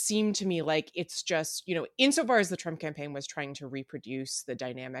seem to me like it's just, insofar as the Trump campaign was trying to reproduce the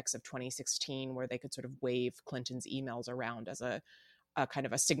dynamics of 2016, where they could sort of wave Clinton's emails around as a kind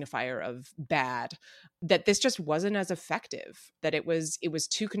of a signifier of bad, that this just wasn't as effective, that it was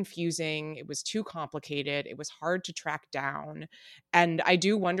too confusing, it was too complicated, it was hard to track down. And I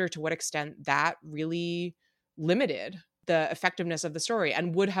do wonder to what extent that really limited the effectiveness of the story,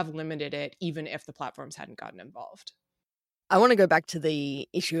 and would have limited it even if the platforms hadn't gotten involved. I want to go back to the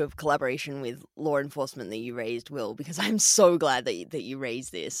issue of collaboration with law enforcement that you raised, Will, because I'm so glad that you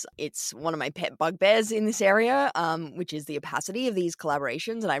raised this. It's one of my pet bugbears in this area, which is the opacity of these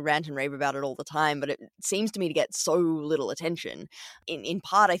collaborations, and I rant and rave about it all the time, but it seems to me to get so little attention. In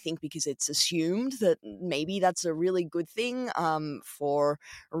part, I think because it's assumed that maybe that's a really good thing for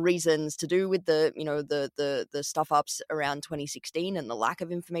reasons to do with the stuff ups around 2016 and the lack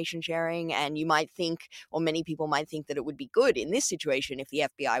of information sharing, and you might think, or many people might think, that it would be good in this situation if the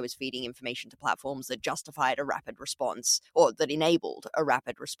FBI was feeding information to platforms that justified a rapid response, or that enabled a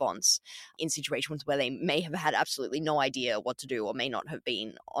rapid response in situations where they may have had absolutely no idea what to do or may not have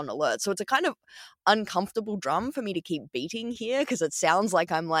been on alert. So it's a kind of uncomfortable drum for me to keep beating here, because it sounds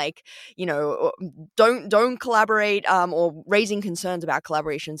like I'm like, don't collaborate, or raising concerns about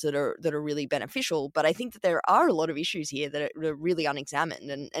collaborations that are really beneficial. But I think that there are a lot of issues here that are really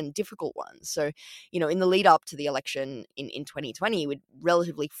unexamined and difficult ones. So, in the lead up to the election in 2020, would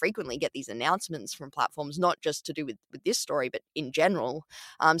relatively frequently get these announcements from platforms, not just to do with this story, but in general,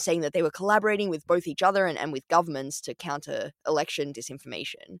 saying that they were collaborating with both each other and with governments to counter election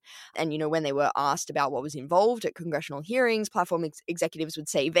disinformation. And, when they were asked about what was involved at congressional hearings, platform executives would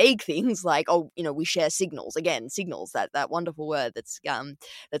say vague things like, we share signals. Again, signals, that wonderful word that's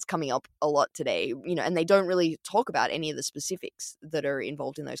coming up a lot today, and they don't really talk about any of the specifics that are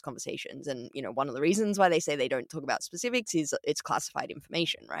involved in those conversations. And, one of the reasons why they say they don't talk about specifics is it's classified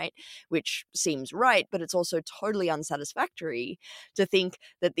information, right? Which seems right, but it's also totally unsatisfactory to think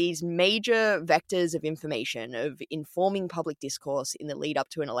that these major vectors of information, of informing public discourse in the lead up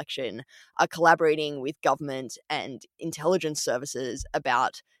to an election, are collaborating with government and intelligence services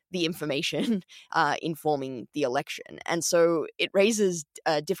about the information informing the election. And so it raises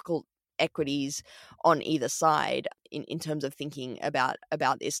difficult equities on either side in terms of thinking about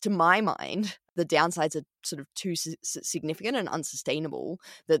this. To my mind, the downsides are sort of too significant and unsustainable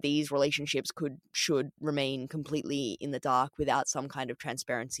that these relationships should remain completely in the dark without some kind of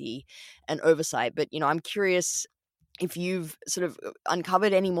transparency and oversight. But, I'm curious if you've sort of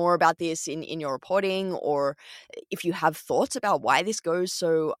uncovered any more about this in your reporting, or if you have thoughts about why this goes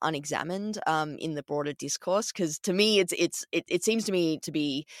so unexamined in the broader discourse. Because to me, it seems to me to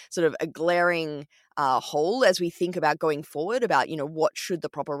be sort of a glaring hole as we think about going forward about, what should the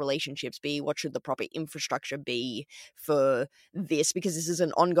proper relationships be? What should the proper infrastructure be for this? Because this is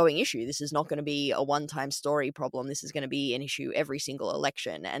an ongoing issue. This is not going to be a one-time story problem. This is going to be an issue every single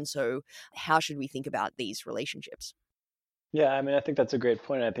election. And so how should we think about these relationships? Yeah, I mean, I think that's a great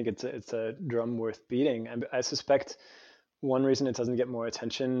point. I think it's a drum worth beating. I suspect one reason it doesn't get more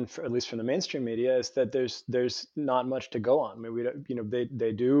attention, at least from the mainstream media, is that there's not much to go on. I mean, we don't,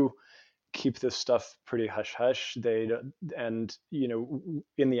 they do keep this stuff pretty hush hush. And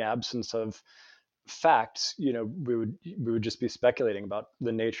in the absence of facts, we would just be speculating about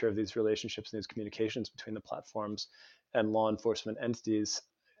the nature of these relationships and these communications between the platforms and law enforcement entities.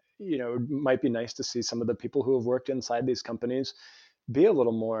 It might be nice to see some of the people who have worked inside these companies be a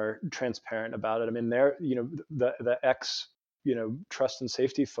little more transparent about it. I mean, they're, the ex, trust and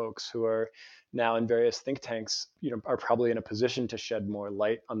safety folks who are now in various think tanks, are probably in a position to shed more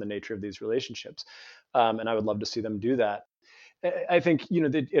light on the nature of these relationships. And I would love to see them do that. I think,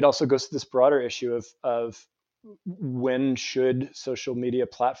 it also goes to this broader issue of when should social media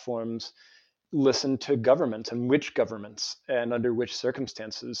platforms listen to governments, and which governments, and under which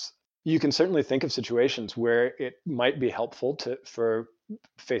circumstances. You can certainly think of situations where it might be helpful for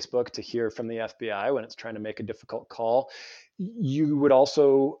Facebook to hear from the FBI when it's trying to make a difficult call. You would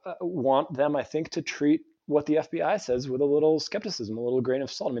also want them, I think, to treat what the FBI says with a little skepticism, a little grain of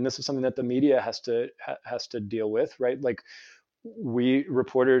salt. I mean, this is something that the media has to deal with, right? Like, we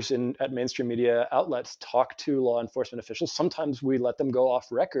reporters at mainstream media outlets talk to law enforcement officials. Sometimes we let them go off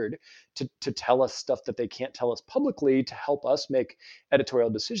record to tell us stuff that they can't tell us publicly to help us make editorial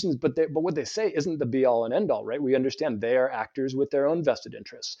decisions. But what they say isn't the be all and end all, right? We understand they are actors with their own vested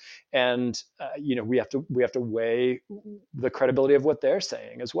interests, and we have to weigh the credibility of what they're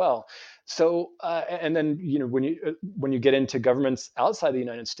saying as well. So and then when you get into governments outside the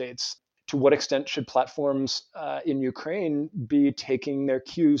United States, to what extent should platforms in Ukraine be taking their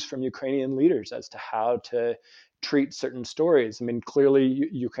cues from Ukrainian leaders as to how to treat certain stories? I mean, clearly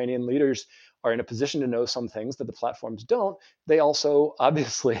Ukrainian leaders are in a position to know some things that the platforms don't. They also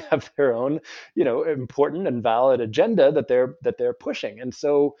obviously have their own, important and valid agenda that they're pushing. And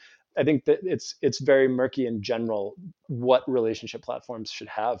so I think that it's very murky in general what relationship platforms should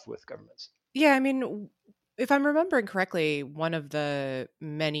have with governments. Yeah, I mean, if I'm remembering correctly, one of the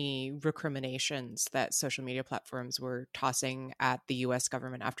many recriminations that social media platforms were tossing at the US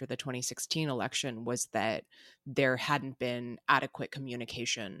government after the 2016 election was that there hadn't been adequate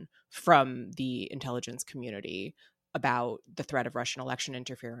communication from the intelligence community about the threat of Russian election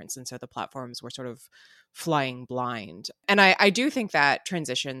interference. And so the platforms were sort of flying blind. And I do think that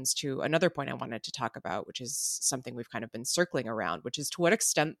transitions to another point I wanted to talk about, which is something we've kind of been circling around, which is to what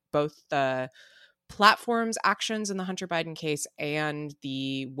extent both the platforms' actions in the Hunter Biden case and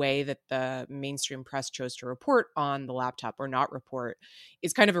the way that the mainstream press chose to report on the laptop or not report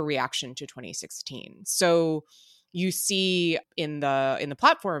is kind of a reaction to 2016. So you see in the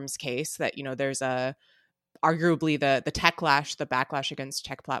platforms case that, there's arguably the backlash against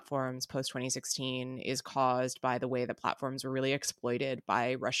tech platforms post 2016 is caused by the way that platforms were really exploited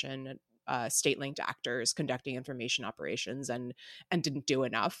by Russian state-linked actors conducting information operations and didn't do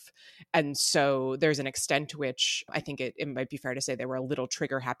enough. And so there's an extent to which I think it might be fair to say they were a little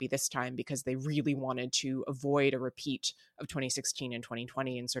trigger happy this time because they really wanted to avoid a repeat of 2016 and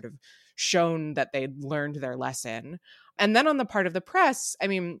 2020 and sort of shown that they'd learned their lesson. And then on the part of the press, I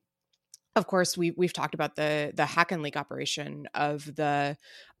mean, of course, we've talked about the hack and leak operation of the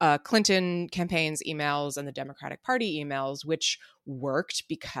Clinton campaign's emails and the Democratic Party emails, which worked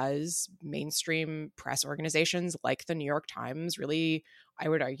because mainstream press organizations like the New York Times really, I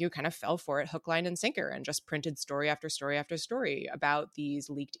would argue, kind of fell for it hook, line, and sinker and just printed story after story after story about these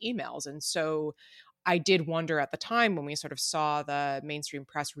leaked emails. And so I did wonder at the time when we sort of saw the mainstream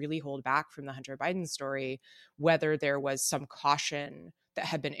press really hold back from the Hunter Biden story, whether there was some caution that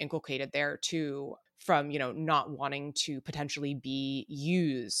had been inculcated there too from, not wanting to potentially be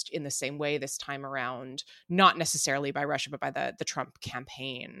used in the same way this time around, not necessarily by Russia, but by the Trump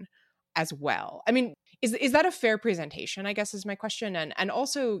campaign as well. I mean, is that a fair presentation, I guess, is my question. And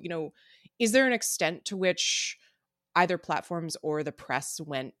also, is there an extent to which either platforms or the press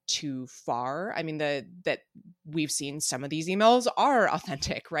went too far? I mean, that we've seen some of these emails are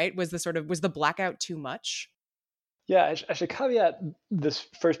authentic, right? Was the blackout too much? Yeah, I should caveat this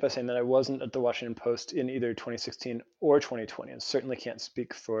first by saying that I wasn't at the Washington Post in either 2016 or 2020, and certainly can't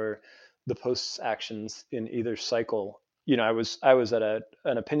speak for the Post's actions in either cycle. I was at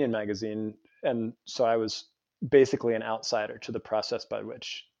an opinion magazine, and so I was basically an outsider to the process by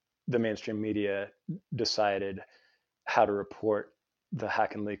which the mainstream media decided how to report the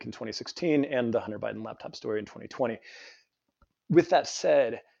hack and leak in 2016 and the Hunter Biden laptop story in 2020. With that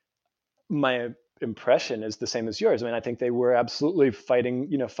said, my impression is the same as yours. I mean, I think they were absolutely fighting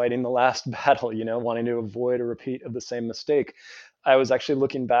the last battle, wanting to avoid a repeat of the same mistake. I was actually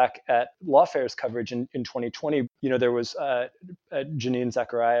looking back at Lawfare's coverage in 2020. There was Janine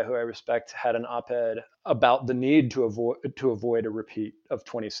Zachariah, who I respect, had an op-ed about the need to avoid a repeat of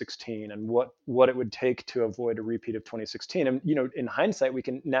 2016 and what it would take to avoid a repeat of 2016. And in hindsight, we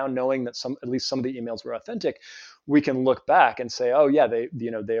can now, knowing that at least some of the emails were authentic, we can look back and say, oh yeah, they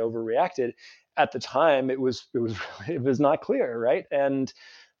overreacted. At the time, it was not clear, right? And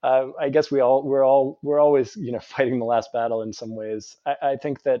I guess we're always fighting the last battle in some ways. I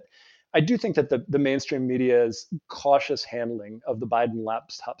do think that the mainstream media's cautious handling of the Biden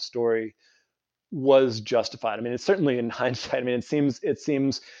laptop story was justified. I mean, it's certainly in hindsight. I mean, it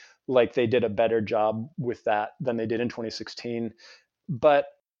seems like they did a better job with that than they did in 2016. But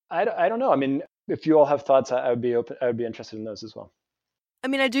I don't know. I mean, if you all have thoughts, I would be interested in those as well. I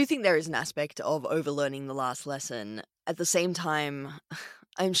mean, I do think there is an aspect of overlearning the last lesson. At the same time,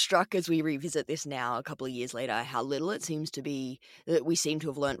 I'm struck as we revisit this now, a couple of years later, how little it seems to be that we seem to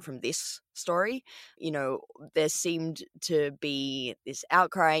have learned from this story. There seemed to be this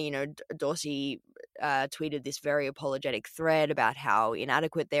outcry. Dorsey tweeted this very apologetic thread about how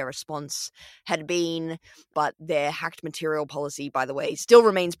inadequate their response had been, but their hacked material policy, by the way, still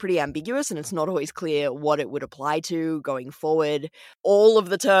remains pretty ambiguous, and it's not always clear what it would apply to going forward. All of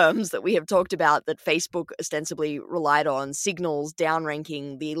the terms that we have talked about that Facebook ostensibly relied on, signals,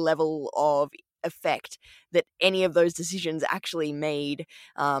 downranking, the level of effect that any of those decisions actually made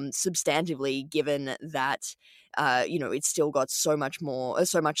substantively, given that it's still got so much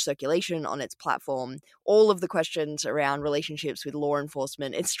circulation on its platform. All of the questions around relationships with law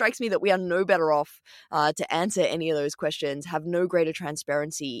enforcement, it strikes me that we are no better off to answer any of those questions, have no greater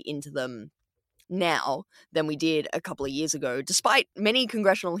transparency into them now than we did a couple of years ago, despite many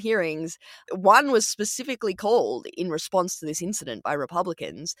congressional hearings. One was specifically called in response to this incident by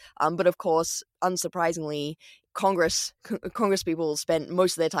Republicans, but of course, unsurprisingly, Congress people spent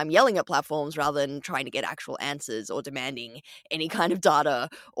most of their time yelling at platforms rather than trying to get actual answers or demanding any kind of data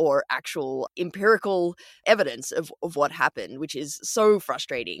or actual empirical evidence of what happened, which is so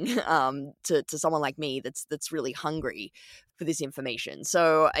frustrating to someone like me that's really hungry for this information.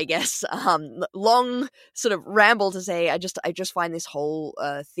 So I guess long sort of ramble to say I just find this whole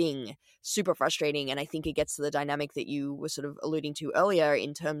thing super frustrating, and I think it gets to the dynamic that you were sort of alluding to earlier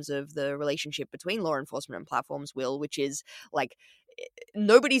in terms of the relationship between law enforcement and platforms, Will, which is like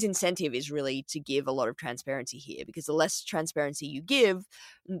nobody's incentive is really to give a lot of transparency here, because the less transparency you give,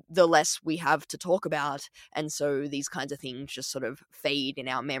 the less we have to talk about, and so these kinds of things just sort of fade in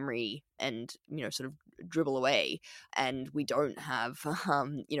our memory and sort of dribble away, and we don't have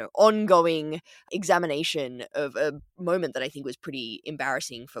ongoing examination of a moment that I think was pretty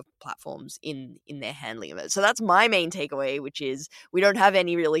embarrassing for platforms in their handling of it. So that's my main takeaway, which is we don't have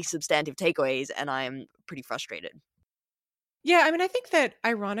any really substantive takeaways, and I am pretty frustrated. Yeah, I mean, I think that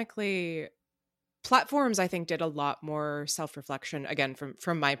ironically, platforms, I think, did a lot more self-reflection, again,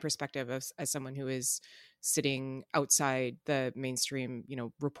 from my perspective as someone who is sitting outside the mainstream,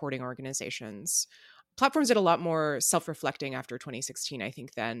 reporting organizations. Platforms did a lot more self-reflecting after 2016, I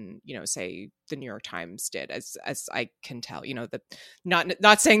think, than, say the New York Times did, as I can tell, that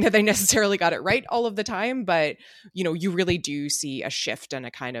not saying that they necessarily got it right all of the time, but, you really do see a shift and a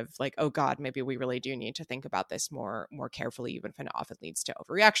kind of like, oh God, maybe we really do need to think about this more carefully, even if it often leads to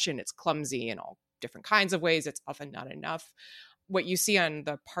overreaction. It's clumsy in all different kinds of ways. It's often not enough. What you see on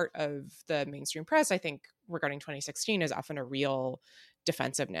the part of the mainstream press, I think, regarding 2016 is often a real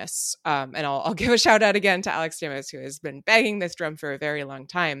defensiveness. And I'll give a shout out again to Alex Stamos, who has been banging this drum for a very long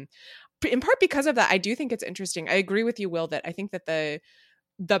time. In part because of that, I do think it's interesting. I agree with you, Will, that I think that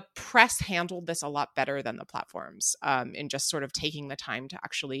the press handled this a lot better than the platforms in just sort of taking the time to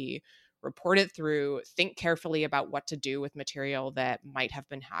actually report it through, think carefully about what to do with material that might have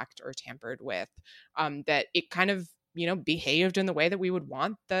been hacked or tampered with, that it kind of, behaved in the way that we would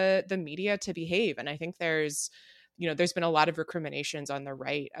want the media to behave. And I think there's been a lot of recriminations on the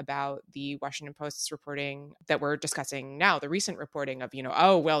right about the Washington Post's reporting that we're discussing now, the recent reporting of,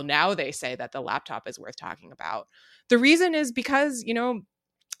 oh, well, now they say that the laptop is worth talking about. The reason is because,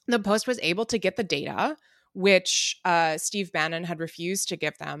 the Post was able to get the data, which Steve Bannon had refused to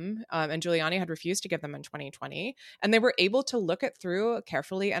give them, and Giuliani had refused to give them in 2020. And they were able to look it through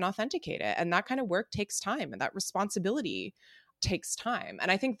carefully and authenticate it. And that kind of work takes time, and that responsibility takes time. And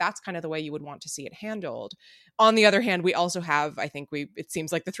I think that's kind of the way you would want to see it handled. On the other hand, we also have, I think it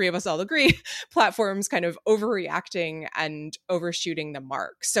seems like the three of us all agree, platforms kind of overreacting and overshooting the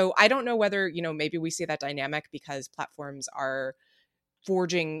mark. So I don't know whether, maybe we see that dynamic because platforms are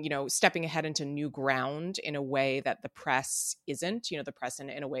forging, stepping ahead into new ground in a way that the press isn't. The press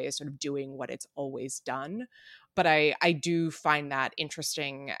in a way is sort of doing what it's always done. But I do find that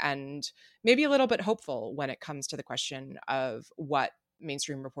interesting and maybe a little bit hopeful when it comes to the question of what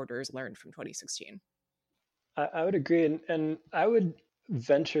mainstream reporters learned from 2016. I would agree. And I would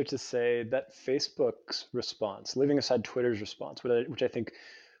venture to say that Facebook's response, leaving aside Twitter's response, which I think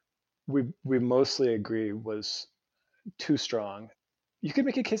we mostly agree was too strong, you could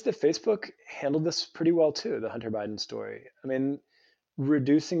make a case that Facebook handled this pretty well too, the Hunter Biden story. I mean,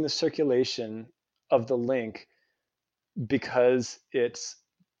 reducing the circulation of the link because it's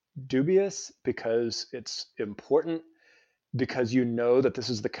dubious, because it's important, because that this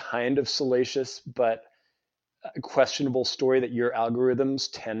is the kind of salacious but questionable story that your algorithms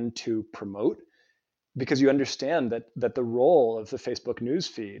tend to promote, because you understand that the role of the Facebook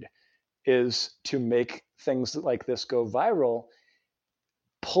newsfeed is to make things like this go viral,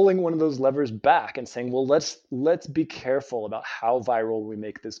 pulling one of those levers back and saying, well, let's be careful about how viral we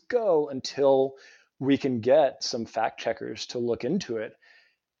make this go until we can get some fact checkers to look into it.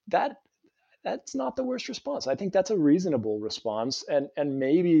 That that's not the worst response. I think that's a reasonable response. And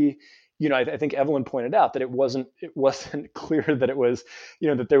maybe, I think Evelyn pointed out that it wasn't clear that it was,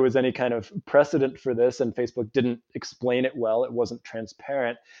 that there was any kind of precedent for this, and Facebook didn't explain it well. It wasn't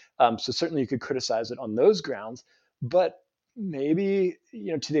transparent. So certainly you could criticize it on those grounds, but maybe,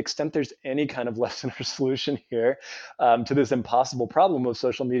 to the extent there's any kind of lesson or solution here to this impossible problem of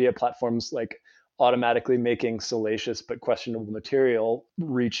social media platforms like automatically making salacious but questionable material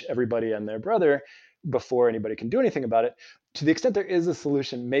reach everybody and their brother before anybody can do anything about it. To the extent there is a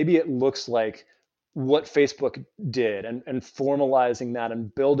solution, maybe it looks like what Facebook did and formalizing that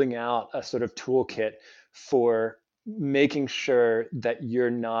and building out a sort of toolkit for making sure that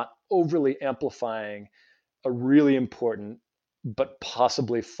you're not overly amplifying a really important but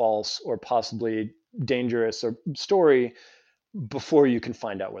possibly false or possibly dangerous or story before you can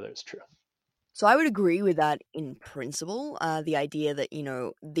find out whether it's true. So I would agree with that in principle, the idea that,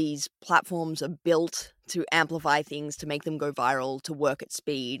 these platforms are built to amplify things, to make them go viral, to work at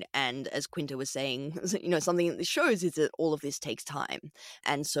speed. And as Quinta was saying, something that this shows is that all of this takes time.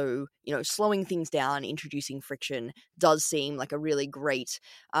 And so, slowing things down, introducing friction does seem like a really great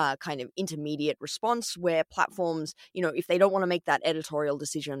kind of intermediate response where platforms, if they don't want to make that editorial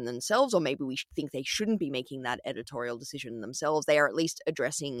decision themselves, or maybe we think they shouldn't be making that editorial decision themselves, they are at least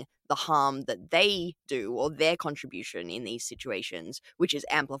addressing the harm that they do or their contribution in these situations, which is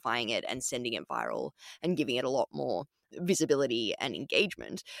amplifying it and sending it viral and giving it a lot more visibility and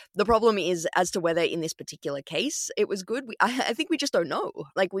engagement. The problem is as to whether in this particular case it was good. I think we just don't know.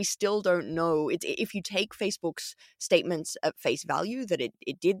 Like, we still don't know. If you take Facebook's statements at face value that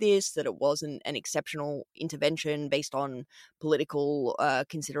it did this, that it wasn't an exceptional intervention based on political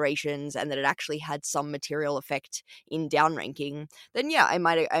considerations, and that it actually had some material effect in downranking, then yeah, I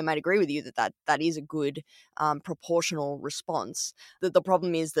might agree with you that is a good proportional response. The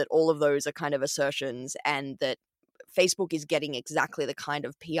problem is that all of those are kind of assertions, and that Facebook is getting exactly the kind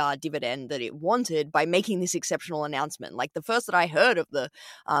of PR dividend that it wanted by making this exceptional announcement. Like, the first that I heard of the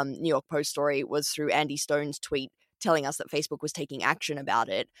New York Post story was through Andy Stone's tweet telling us that Facebook was taking action about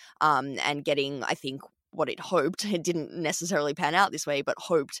it, and getting, I think, what it hoped. It didn't necessarily pan out this way, but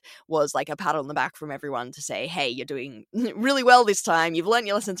hoped was like a pat on the back from everyone to say, hey, you're doing really well this time. You've learned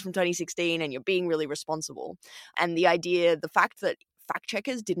your lessons from 2016 and you're being really responsible. And the fact that fact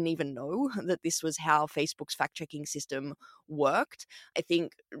checkers didn't even know that this was how Facebook's fact checking system worked, I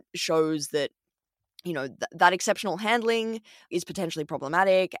think shows that that exceptional handling is potentially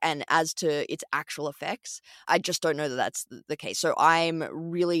problematic. And as to its actual effects, I just don't know that that's the case. So I'm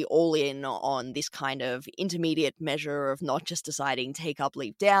really all in on this kind of intermediate measure of not just deciding take up,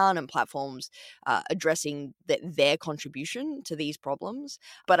 leave down, and platforms addressing their contribution to these problems.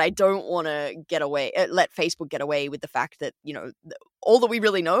 But I don't want to let Facebook get away with the fact that, all that we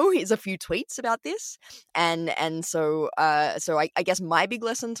really know is a few tweets about this. And so I guess my big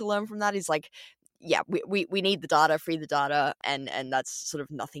lesson to learn from that is like, yeah, we need the data, free the data, and that's sort of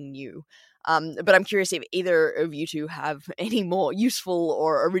nothing new. But I'm curious if either of you two have any more useful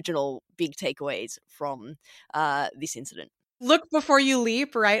or original big takeaways from this incident. Look before you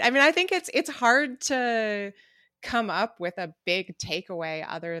leap, right? I mean, I think it's hard to come up with a big takeaway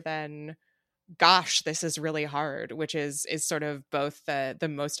other than, gosh, this is really hard, which is sort of both the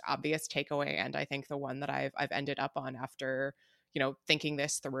most obvious takeaway and I think the one that I've ended up on after thinking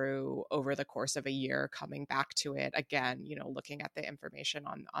this through over the course of a year, coming back to it again, looking at the information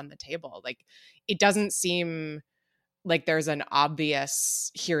on the table. Like, it doesn't seem like there's an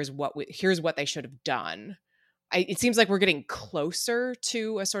obvious, here's what they should have done. It seems like we're getting closer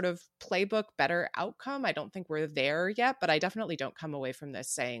to a sort of playbook, better outcome. I don't think we're there yet, but I definitely don't come away from this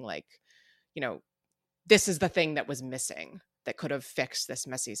saying like, this is the thing that was missing that could have fixed this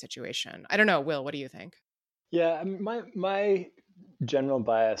messy situation. I don't know, Will, what do you think? Yeah, I mean, my general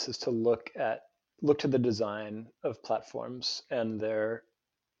bias is to look to the design of platforms and their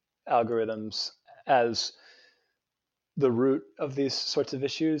algorithms as the root of these sorts of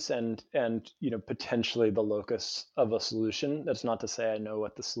issues and potentially the locus of a solution. That's not to say I know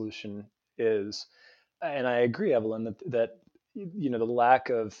what the solution is. And I agree, Evelyn, that the lack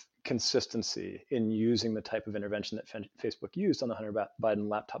of consistency in using the type of intervention that Facebook used on the Hunter Biden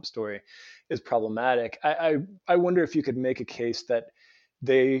laptop story is problematic. I wonder if you could make a case that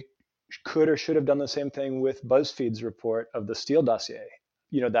they could or should have done the same thing with BuzzFeed's report of the Steele dossier.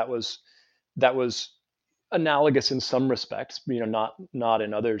 That was analogous in some respects, not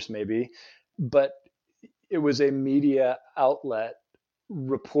in others maybe, but it was a media outlet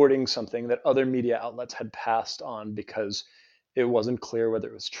reporting something that other media outlets had passed on because it wasn't clear whether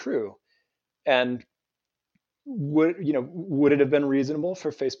it was true. And would it have been reasonable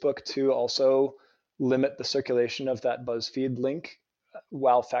for Facebook to also limit the circulation of that BuzzFeed link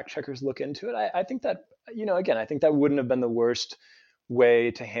while fact checkers look into it? I think that, again, I think that wouldn't have been the worst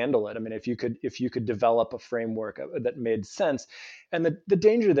way to handle it. I mean, if you could develop a framework that made sense. And the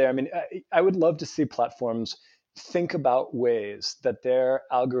danger there, I mean, I would love to see platforms think about ways that their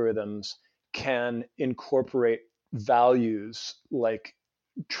algorithms can incorporate values like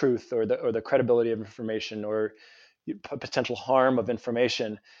truth or the credibility of information or potential harm of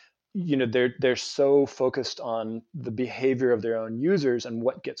information. They're so focused on the behavior of their own users and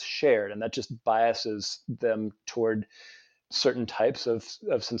what gets shared, and that just biases them toward certain types of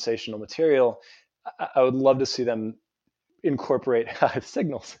sensational material. I would love to see them incorporate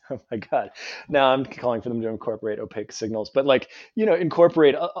signals. Oh my God. Now I'm calling for them to incorporate opaque signals, but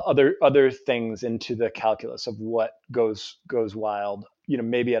incorporate other things into the calculus of what goes wild,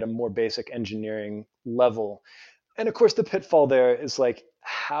 maybe at a more basic engineering level. And of course the pitfall there is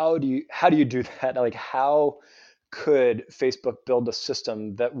how do you do that? How could Facebook build a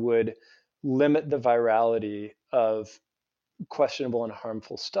system that would limit the virality of questionable and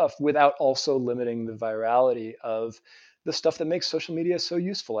harmful stuff without also limiting the virality of the stuff that makes social media so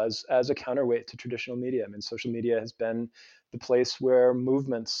useful as a counterweight to traditional media? I mean, social media has been the place where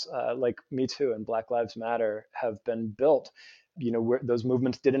movements like Me Too and Black Lives Matter have been built. Where those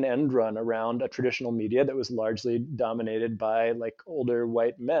movements did an end run around a traditional media that was largely dominated by older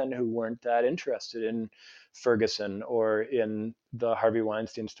white men who weren't that interested in Ferguson or in the Harvey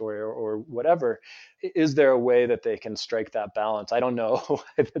Weinstein story or whatever. Is there a way that they can strike that balance? I don't know.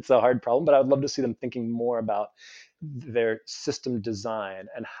 It's a hard problem, but I would love to see them thinking more about their system design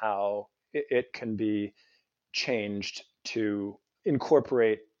and how it can be changed to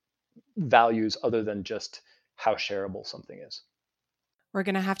incorporate values other than just how shareable something is. We're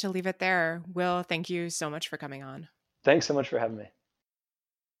going to have to leave it there. Will, thank you so much for coming on. Thanks so much for having me.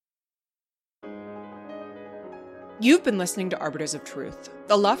 You've been listening to Arbiters of Truth,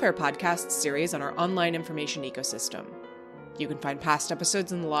 the Lawfare podcast series on our online information ecosystem. You can find past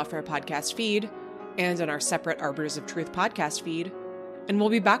episodes in the Lawfare podcast feed and in our separate Arbiters of Truth podcast feed, and we'll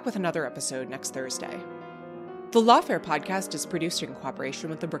be back with another episode next Thursday. The Lawfare podcast is produced in cooperation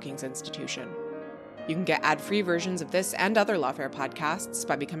with the Brookings Institution. You can get ad-free versions of this and other Lawfare podcasts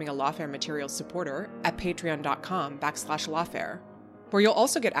by becoming a Lawfare Materials supporter at patreon.com/Lawfare, where you'll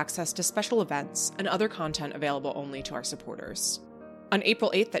also get access to special events and other content available only to our supporters. On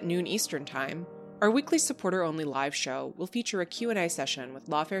April 8th at noon Eastern Time, our weekly supporter-only live show will feature a Q&A session with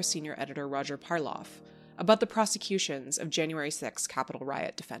Lawfare senior editor Roger Parloff about the prosecutions of January 6 Capitol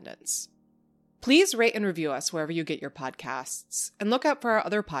riot defendants. Please rate and review us wherever you get your podcasts, and look out for our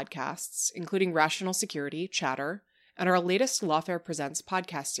other podcasts, including Rational Security, Chatter, and our latest Lawfare Presents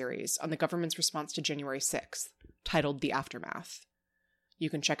podcast series on the government's response to January 6th, titled The Aftermath.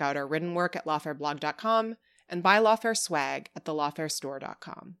 You can check out our written work at lawfareblog.com and buy Lawfare swag at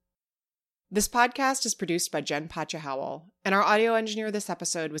thelawfarestore.com. This podcast is produced by Jen Patja-Howell, and our audio engineer this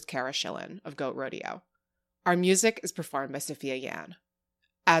episode was Kara Schillen of Goat Rodeo. Our music is performed by Sophia Yan.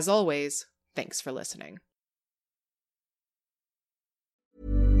 As always, thanks for listening.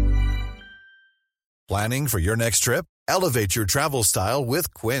 Planning for your next trip? Elevate your travel style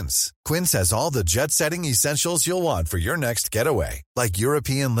with Quince. Quince has all the jet-setting essentials you'll want for your next getaway, like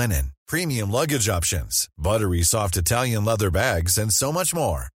European linen, premium luggage options, buttery soft Italian leather bags, and so much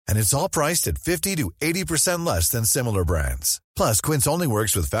more. And it's all priced at 50 to 80% less than similar brands. Plus, Quince only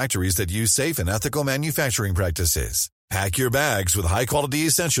works with factories that use safe and ethical manufacturing practices. Pack your bags with high-quality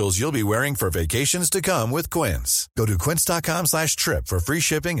essentials you'll be wearing for vacations to come with Quince. Go to quince.com/trip for free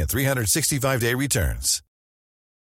shipping and 365-day returns.